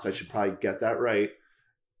pronounced, I should probably get that right,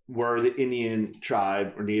 were the Indian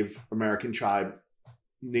tribe or Native American tribe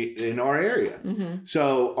in our area.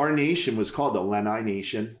 So our nation was called the Lenni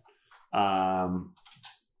Nation.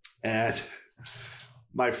 And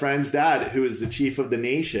my friend's dad, who is the chief of the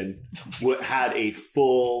nation, had a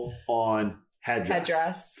full-on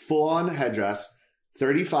headdress. Full-on headdress.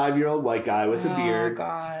 35-year-old white guy with a beard.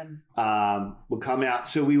 Oh, God. Would come out.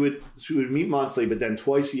 So we would meet monthly, but then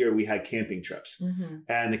twice a year we had camping trips.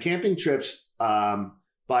 And the camping trips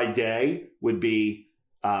by day would be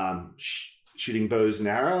shooting bows and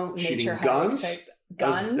arrow, shooting guns.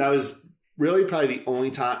 Guns? That was really probably the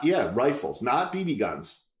only time. Yeah, rifles, not BB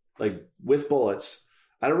guns, like with bullets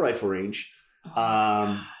at a rifle range.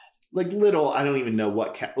 Like little, I don't even know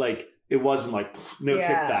what, it wasn't like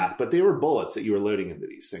kickback, but they were bullets that you were loading into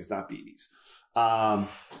these things, not BBs.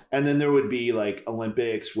 And then there would be like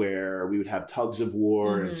Olympics where we would have tugs of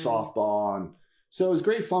war and softball. And so it was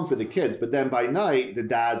great fun for the kids. But then by night, the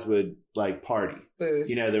dads would like party.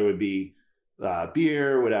 Booze. There would be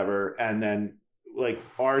beer, whatever. And then like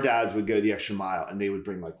our dads would go the extra mile and they would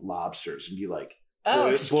bring like lobsters and be like,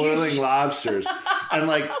 boiling lobsters. And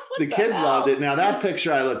like the kids loved it. Now that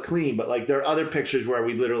picture I look clean, but like there are other pictures where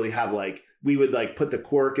we literally have like we would like put the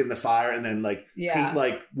cork in the fire and then like paint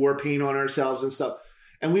like war paint on ourselves and stuff.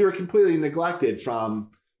 And we were completely neglected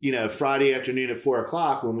from, Friday afternoon at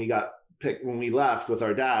 4:00 when we left with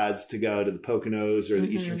our dads to go to the Poconos or the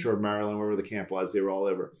Eastern Shore of Maryland, wherever the camp was. They were all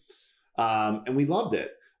over. And we loved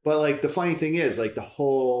it. But like the funny thing is like the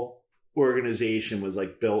whole organization was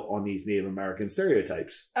like built on these Native American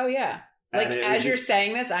stereotypes. Oh yeah. Like as you're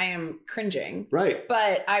saying this, I am cringing. Right.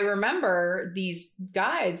 But I remember these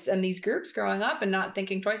guides and these groups growing up and not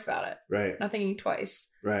thinking twice about it. Right. Not thinking twice.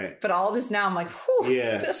 Right. But all this now I'm like, whew.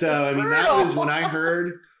 Yeah. So I mean that was when I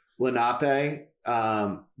heard Lenape,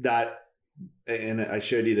 that, and I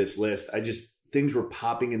showed you this list. Things were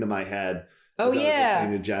popping into my head. Oh yeah. I was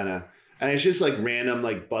listening to Jenna. And it's just like random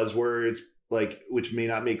like buzzwords, like which may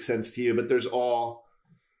not make sense to you, but there's all.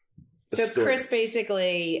 So Chris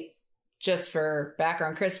basically, just for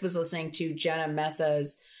background, Chris was listening to Jenna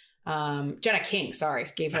Messa's, Jenna King,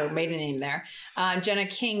 gave her maiden name there. Jenna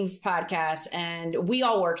King's podcast, and we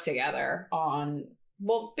all work together on,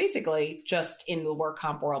 well, basically just in the work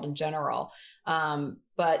comp world in general.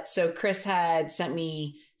 But so Chris had sent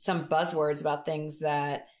me some buzzwords about things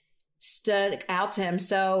that stood out to him.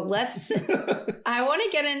 So I want to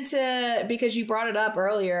get into, because you brought it up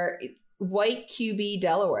earlier, white QB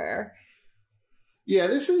Delaware. Yeah,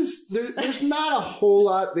 there's not a whole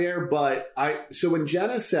lot there, but so when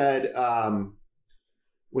Jenna said,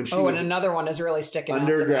 when she was and another one is really sticking out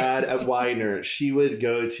undergrad at Widener, she would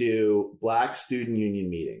go to Black student union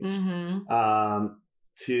meetings,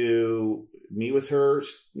 to meet with her,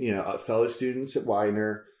 fellow students at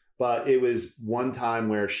Widener. But it was one time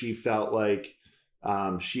where she felt like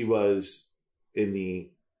she was in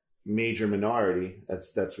the major minority.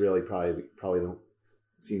 That's really probably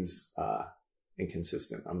seems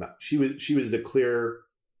inconsistent. I'm not. She was the clear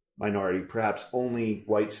minority, perhaps only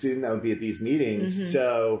white student that would be at these meetings.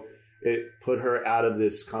 So it put her out of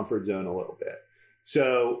this comfort zone a little bit.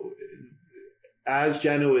 So as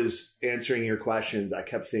Jenna was answering your questions, I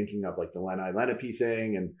kept thinking of like the Lenape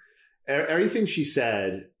thing, and everything she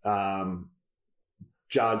said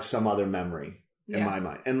jogged some other memory in my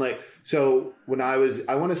mind. And like, so when I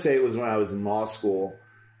want to say it was when I was in law school,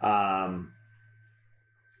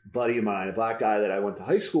 buddy of mine, a black guy that I went to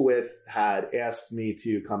high school with, had asked me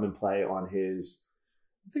to come and play on his,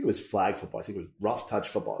 I think it was flag football. I think it was rough touch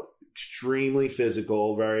football, extremely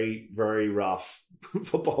physical, very, very rough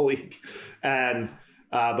football league. And,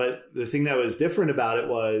 but the thing that was different about it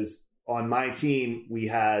was on my team, we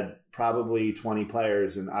had probably 20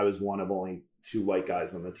 players and I was one of only 2 white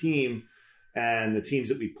guys on the team. And the teams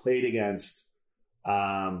that we played against,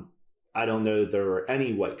 I don't know that there were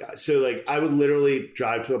any white guys. So like I would literally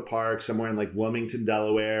drive to a park somewhere in like Wilmington,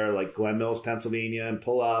 Delaware, like Glen Mills, Pennsylvania, and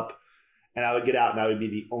pull up, and I would get out and I would be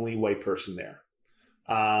the only white person there.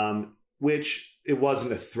 Which it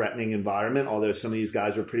wasn't a threatening environment, although some of these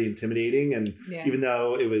guys were pretty intimidating. And even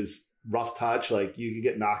though it was rough touch, like you could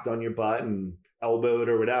get knocked on your butt and elbowed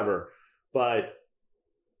or whatever. But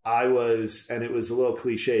I was, and it was a little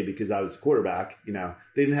cliche because I was a quarterback, they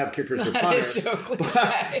didn't have kickers or punters, so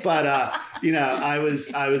but I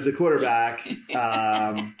was a quarterback,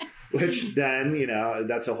 which then,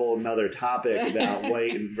 that's a whole nother topic about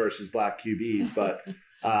white versus black QBs. But,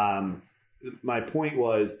 my point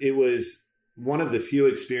was, it was one of the few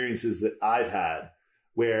experiences that I've had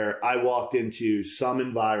where I walked into some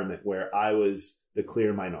environment where I was the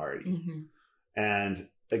clear minority. And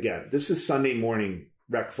again, this is Sunday morning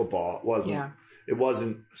rec football. It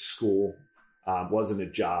wasn't school, wasn't a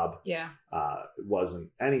job. It wasn't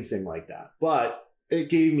anything like that, but it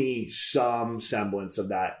gave me some semblance of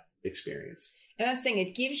that experience. And that's the thing,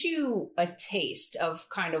 it gives you a taste of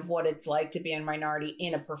kind of what it's like to be a minority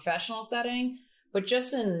in a professional setting, but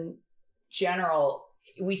just in general,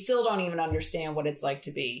 we still don't even understand what it's like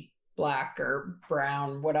to be black or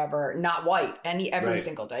brown, whatever, not white, every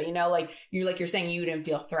single day. Like you're saying, you didn't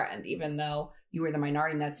feel threatened, even though you were the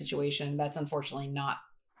minority in that situation. That's unfortunately not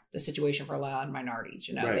the situation for a lot of minorities.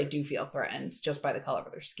 They do feel threatened just by the color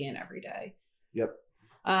of their skin every day. Yep.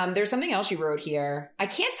 There's something else you wrote here. I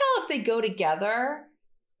can't tell if they go together.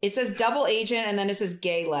 It says double agent and then it says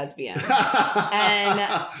gay lesbian. And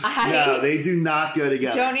no, they do not go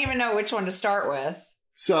together. Don't even know which one to start with.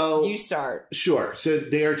 So you start. Sure. So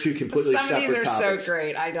they are two completely separate topics. Some of these are so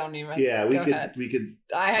great. I don't even. Yeah, we could.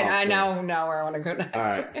 I now know where I want to go next. All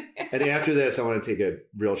right. And after this, I want to take a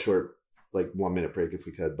real short, 1 minute break if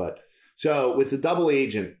we could. But so with the double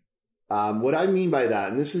agent, what I mean by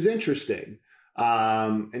that, and this is interesting,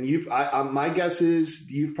 and my guess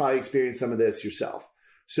is you've probably experienced some of this yourself.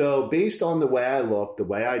 So based on the way I look, the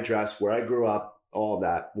way I dress, where I grew up, all of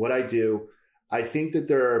that, what I do, I think that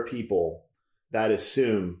there are people that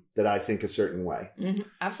assume that I think a certain way. Mm-hmm.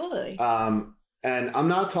 Absolutely. And I'm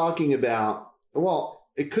not talking about, well,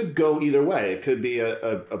 it could go either way. It could be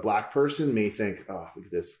a black person may think, oh, look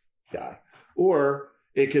at this guy. Or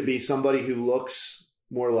it could be somebody who looks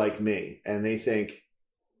more like me and they think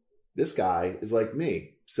this guy is like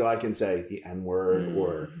me. So I can say the N-word,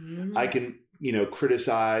 or I can,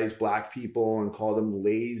 criticize black people and call them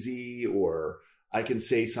lazy, or I can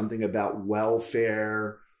say something about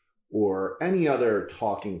welfare or any other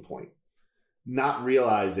talking point, not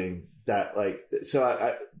realizing that,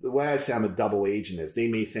 the way I say I'm a double agent is they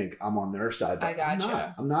may think I'm on their side. But I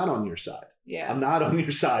gotcha. I'm not on your side. Yeah. I'm not on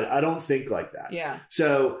your side. I don't think like that. Yeah.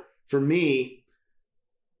 So for me,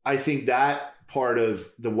 I think that part of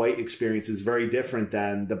the white experience is very different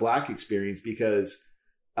than the black experience, because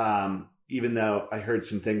even though I heard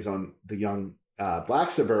some things on the Young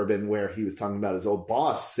Black Suburban where he was talking about his old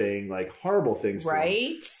boss saying like horrible things.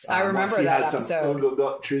 Right. I remember that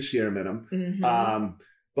episode. Truth serum in him. Mm-hmm.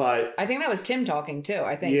 But I think that was Tim talking too.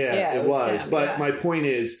 I think. Yeah, it was. Tim. But my point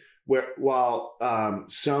is, while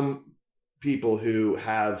some people who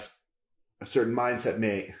have a certain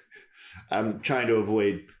mindset I'm trying to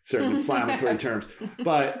avoid certain inflammatory terms,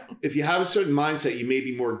 but if you have a certain mindset, you may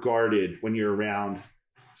be more guarded when you're around,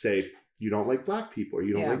 say, you don't like black people or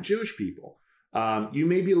you don't like Jewish people. You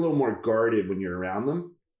may be a little more guarded when you're around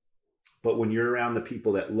them, but when you're around the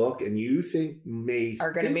people that look and you think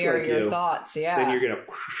are going to mirror like your thoughts, then you're going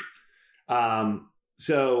to.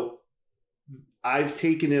 So I've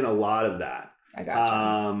taken in a lot of that. I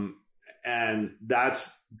gotcha. And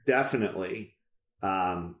that's definitely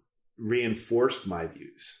reinforced my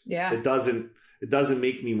views. Yeah, it doesn't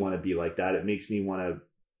make me want to be like that. It makes me want to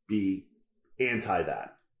be anti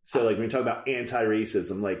that. So like when we talk about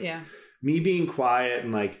anti-racism, like me being quiet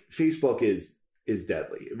and like Facebook is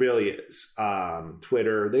deadly. It really is.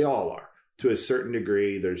 Twitter, they all are to a certain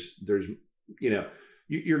degree. There's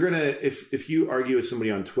you're going to, if you argue with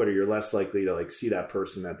somebody on Twitter, you're less likely to like see that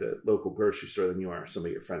person at the local grocery store than you are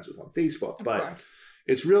somebody you're friends with on Facebook. But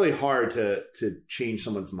it's really hard to change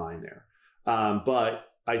someone's mind there. But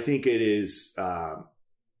I think it is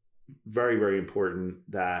very, very important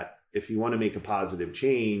that if you want to make a positive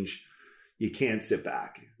change, you can't sit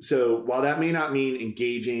back. So while that may not mean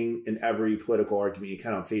engaging in every political argument you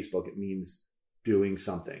can on Facebook, it means doing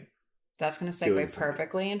something. That's going to segue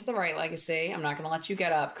perfectly into the right legacy. I'm not going to let you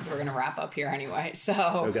get up because we're going to wrap up here anyway. So,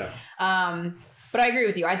 okay. But I agree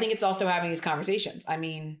with you. I think it's also having these conversations. I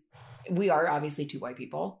mean, we are obviously two white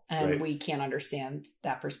people and we can't understand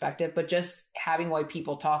that perspective, but just having white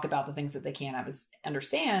people talk about the things that they can't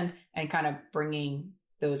understand and kind of bringing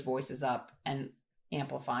those voices up and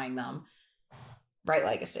amplifying them. Right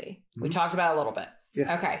legacy. We talked about it a little bit.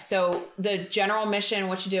 Yeah. Okay. So the general mission,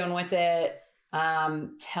 what you doing with it?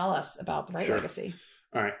 Tell us about the right legacy.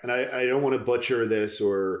 All right. And I don't want to butcher this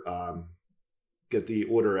or get the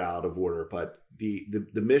order out of order, but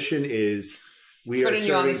the mission is we putting are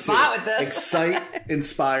you on the spot with this. Excite,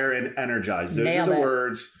 inspire, and energize. Those are the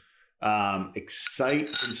words. Excite,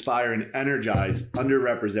 inspire, and energize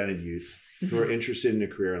underrepresented youth who are interested in a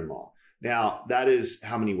career in law. Now, that is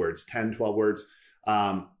how many words? 10, 12 words.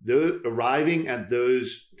 Arriving at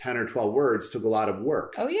those 10 or 12 words took a lot of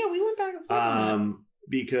work. Oh yeah, we went back and forth.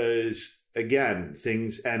 Because again,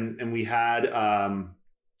 things and we had an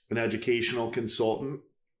educational consultant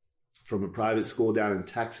from a private school down in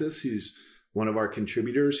Texas who's one of our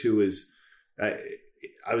contributors who was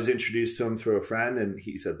I was introduced to him through a friend, and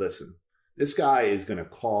he said, listen, this guy is going to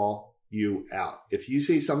call you out. If you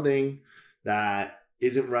say something that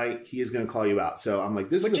isn't right, he is going to call you out. So I'm like,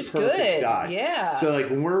 this is a perfect guy. Yeah. So like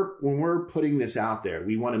when we're putting this out there,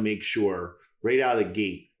 we want to make sure right out of the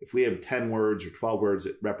gate, if we have 10 words or 12 words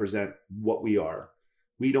that represent what we are,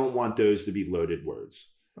 we don't want those to be loaded words.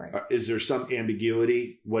 Right. Is there some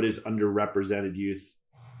ambiguity? What is underrepresented youth?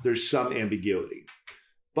 There's some ambiguity,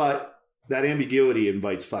 but that ambiguity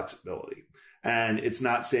invites flexibility. And it's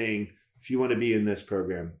not saying if you want to be in this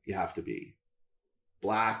program, you have to be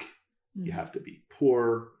Black, you have to be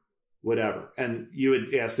poor, whatever. And you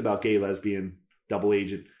had asked about gay, lesbian, double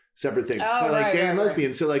agent, separate things. Oh, but like gay and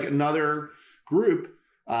lesbian. So like another group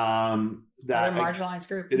that another marginalized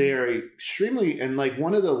group. They are extremely, and like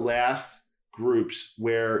one of the last groups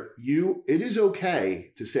where it is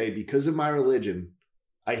okay to say, because of my religion,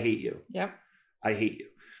 I hate you. Yep. I hate you.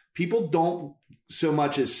 People don't so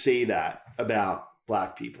much as say that about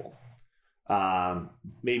Black people.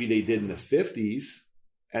 Maybe they did in the 50s.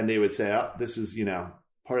 And they would say, oh, this is,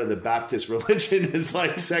 part of the Baptist religion is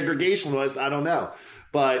like segregationist. I don't know.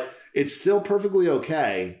 But it's still perfectly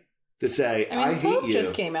okay to say, I hate Pope you.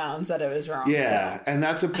 just came out and said it was wrong. Yeah. So. And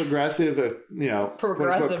that's a progressive,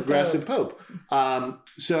 progressive Pope.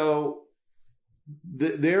 So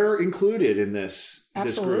they're included in this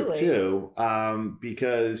group too,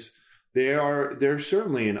 because they're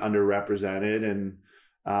certainly an underrepresented and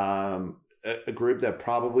a group that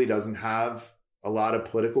probably doesn't have a lot of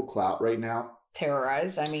political clout right now.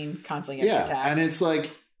 Terrorized. Constantly getting attacked. And it's like,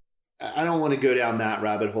 I don't want to go down that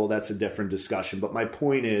rabbit hole. That's a different discussion. But my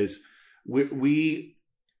point is, we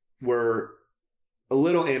were a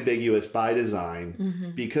little ambiguous by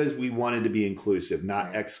design because we wanted to be inclusive,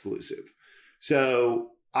 not exclusive.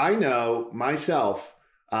 So I know myself,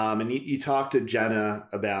 and you talked to Jenna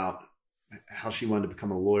about how she wanted to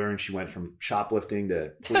become a lawyer, and she went from shoplifting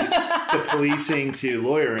to policing to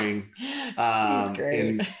lawyering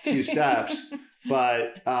in 2 steps.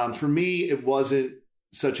 But for me, it wasn't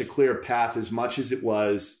such a clear path as much as it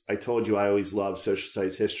was. I told you I always loved social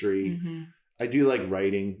studies, history. I do like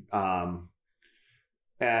writing.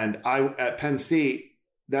 And at Penn State,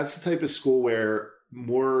 that's the type of school where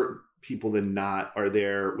more people than not are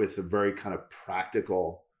there with a very kind of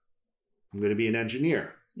practical, I'm going to be an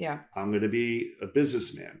engineer. Yeah. I'm going to be a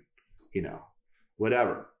businessman,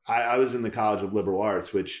 whatever. I was in the College of Liberal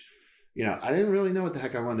Arts, which, I didn't really know what the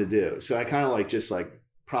heck I wanted to do. So I kind of just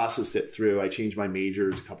processed it through. I changed my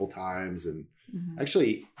majors a couple times and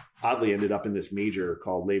actually oddly ended up in this major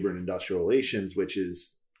called Labor and Industrial Relations, which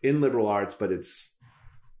is in liberal arts, but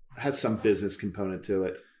has some business component to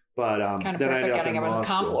it. But kind of then perfect getting him as a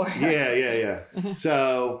comp lawyer. Yeah.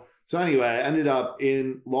 So anyway, I ended up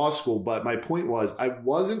in law school, but my point was I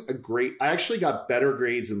actually got better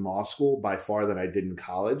grades in law school by far than I did in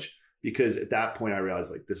college, because at that point I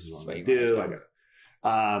realized this is what I'm going to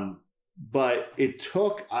do. But it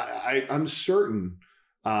took, I'm certain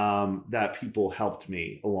that people helped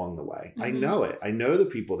me along the way. I know it. I know the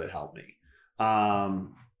people that helped me.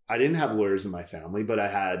 I didn't have lawyers in my family, but I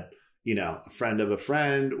had, a friend of a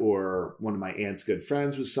friend, or one of my aunt's good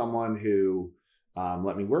friends was someone who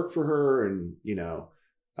let me work for her, and,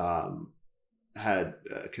 had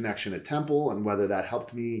a connection at Temple, and whether that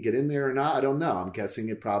helped me get in there or not, I don't know. I'm guessing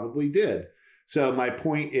it probably did. So my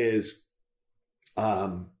point is,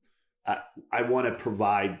 I want to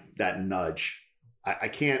provide that nudge. I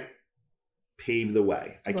can't pave the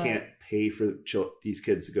way. I can't pay for these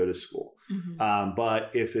kids to go to school.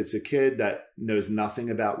 But if it's a kid that knows nothing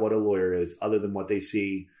about what a lawyer is, other than what they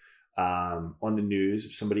see on the news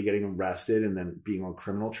of somebody getting arrested and then being on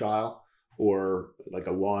criminal trial, or like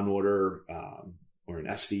a Law and Order or an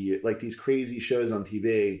SVU, like these crazy shows on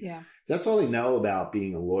TV. Yeah. If that's all they know about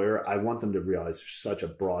being a lawyer, I want them to realize there's such a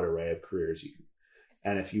broad array of careers you can.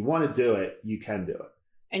 And if you want to do it, you can do it.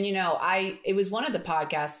 And, it was one of the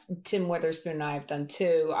podcasts, Tim Witherspoon and I have done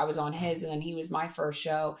 2. I was on his, and then he was my first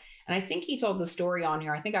show. And I think he told the story on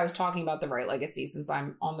here. I think I was talking about the Right Legacy, since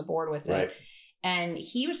I'm on the board with it. And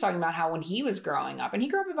he was talking about how when he was growing up, and he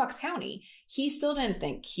grew up in Bucks County, he still didn't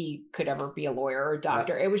think he could ever be a lawyer or a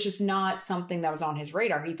doctor. It was just not something that was on his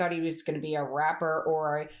radar. He thought he was going to be a rapper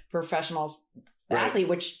or a professional athlete,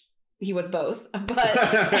 which he was both. But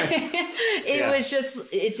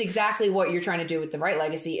it's exactly what you're trying to do with the Right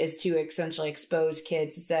Legacy, is to essentially expose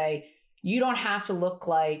kids to say, you don't have to look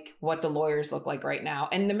like what the lawyers look like right now.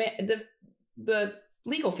 And the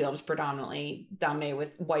legal field is predominantly dominated with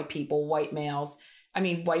white people, white males.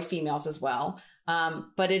 White females as well.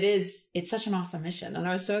 But it's such an awesome mission. And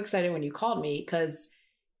I was so excited when you called me, because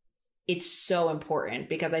it's so important,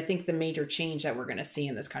 because I think the major change that we're going to see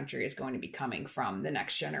in this country is going to be coming from the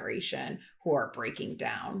next generation, who are breaking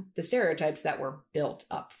down the stereotypes that were built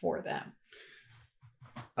up for them.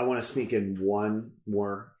 I want to sneak in one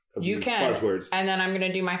more of your buzzwords. And then I'm going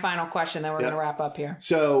to do my final question. Then we're going to wrap up here.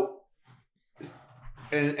 So,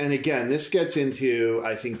 and again, this gets into,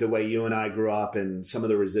 I think, the way you and I grew up and some of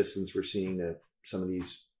the resistance we're seeing to some of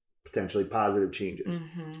these potentially positive changes.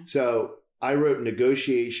 So I wrote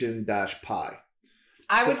negotiation-pie.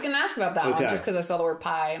 I was going to ask about that one, just because I saw the word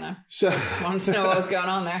pie and I wanted to know what was going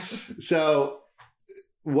on there. So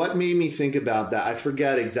what made me think about that, I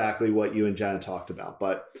forget exactly what you and Jenna talked about,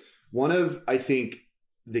 but one of, I think,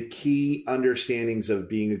 the key understandings of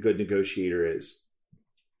being a good negotiator is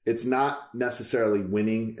it's not necessarily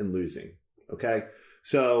winning and losing. Okay.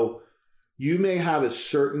 So you may have a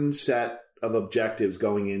certain set of objectives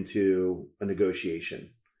going into a negotiation,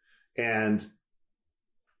 and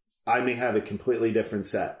I may have a completely different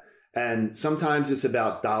set. And sometimes it's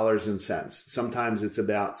about dollars and cents. Sometimes it's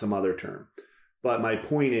about some other term. But my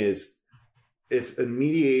point is, if a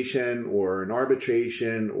mediation or an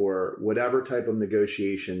arbitration or whatever type of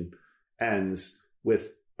negotiation ends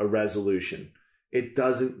with a resolution, it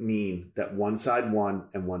doesn't mean that one side won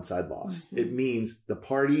and one side lost. Mm-hmm. It means the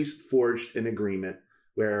parties forged an agreement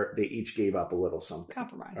where they each gave up a little something.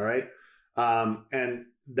 Compromise. All right. And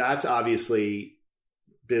that's obviously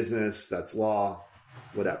business, that's law,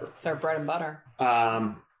 whatever. It's our bread and butter.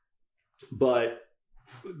 But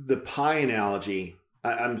the pie analogy,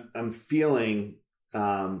 I'm feeling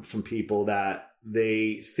from people that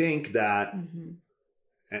they think that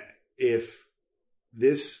if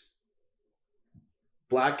this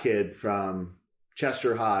black kid from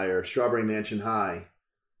Chester High or Strawberry Mansion High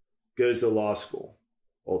goes to law school,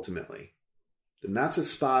 ultimately, then that's a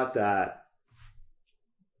spot that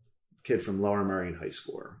kid from Lower Merion High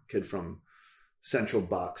School or kid from Central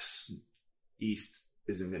Bucks East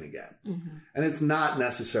isn't going to get. And it's not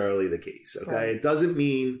necessarily the case. Okay. Right. It doesn't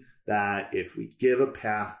mean that if we give a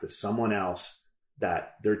path to someone else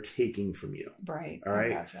that they're taking from you. Right. All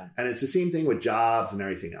right. Gotcha. And it's the same thing with jobs and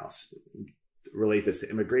everything else. Relate this to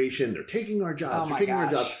immigration. They're taking our jobs. They're taking our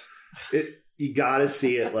jobs. You got to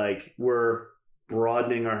see it like we're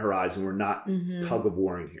broadening our horizon. We're not tug of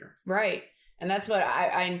warring here. Right. And that's what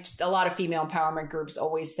I a lot of female empowerment groups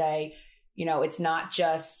always say, you know, it's not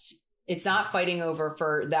fighting over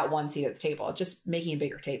for that one seat at the table, just making a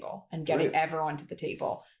bigger table and getting everyone to the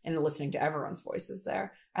table and listening to everyone's voices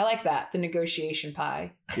there. I like that. The negotiation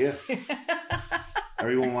pie. Yeah.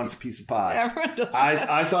 Everyone wants a piece of pie. Everyone does.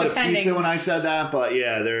 I thought of pizza when I said that, but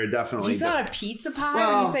yeah, they're definitely. You thought of pizza pie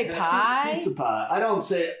when you say pie? Pizza pie. I don't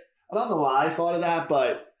know why I thought of that,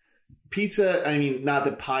 but pizza, I mean, not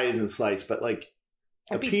that pie isn't sliced, but like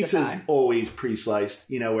a pizza is always pre-sliced,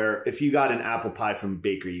 you know, where if you got an apple pie from a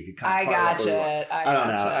bakery, you could kind of I don't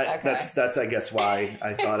know. That's I guess why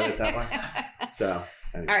I thought of it that way. So.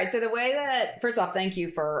 Anyway. All right. So the way that, first off, thank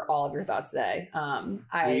you for all of your thoughts today.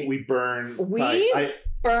 We burn.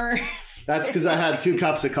 Burn. That's because I had 2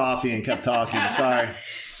 cups of coffee and kept talking. Sorry.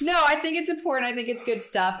 No, I think it's important. I think it's good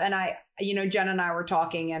stuff. And Jen and I were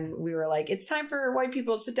talking and we were like, it's time for white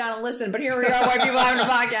people to sit down and listen. But here we are, white people having a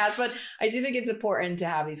podcast. But I do think it's important to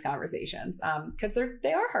have these conversations because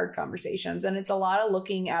they are hard conversations. And it's a lot of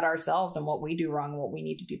looking at ourselves and what we do wrong and what we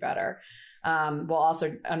need to do better. While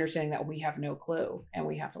also understanding that we have no clue and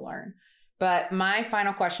we have to learn. But my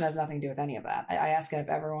final question has nothing to do with any of that. I ask it of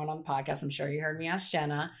everyone on the podcast. I'm sure you heard me ask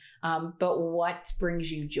Jenna. But what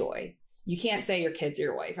brings you joy? You can't say your kids or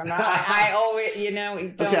your wife. I'm not. I always,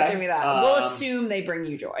 don't give me that. We'll assume they bring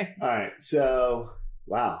you joy. All right. So,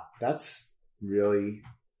 wow, that's really.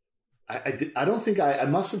 I don't think I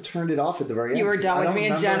must have turned it off at the very end. You were done with me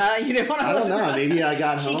and Jenna. You didn't want to listen. I don't know. Maybe I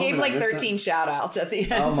got home. She gave like 13 shout outs at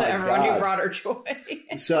the end to everyone who brought her joy.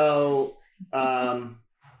 So, wow,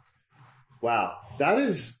 that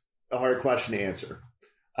is a hard question to answer.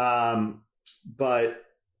 But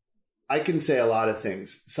I can say a lot of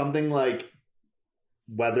things. Something like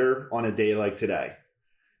weather on a day like today,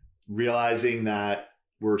 realizing that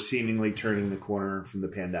we're seemingly turning the corner from the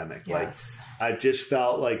pandemic. Yes. Like I've just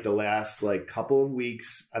felt like the last couple of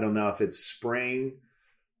weeks, I don't know if it's spring,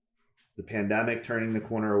 the pandemic turning the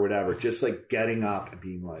corner or whatever, just like getting up and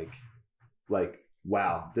being like,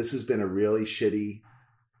 wow, this has been a really shitty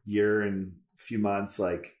year and few months.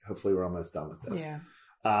 Like hopefully we're almost done with this. Yeah.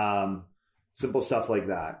 Simple stuff like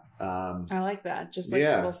that. I like that. Just like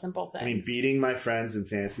little simple things. I mean, beating my friends in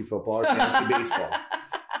fantasy football or fantasy baseball.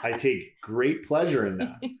 I take great pleasure in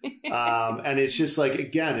that. And it's just like,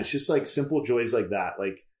 again, it's just like simple joys like that.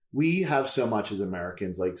 Like we have so much as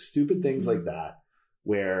Americans, like stupid things like that,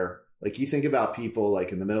 where like you think about people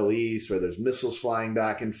like in the Middle East where there's missiles flying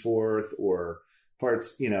back and forth or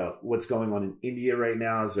parts, what's going on in India right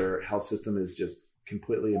now is their health system is just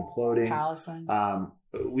completely imploding. Palestine.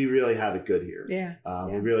 We really have it good here. Yeah.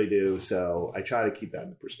 We really do. So I try to keep that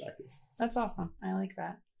in perspective. That's awesome. I like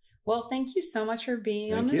that. Well, thank you so much for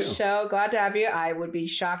being on the show. Glad to have you. I would be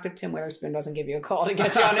shocked if Tim Witherspoon doesn't give you a call to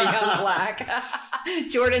get you on a Young Black.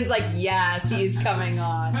 Jordan's like, yes, he's coming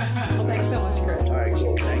on. Well, thanks so much.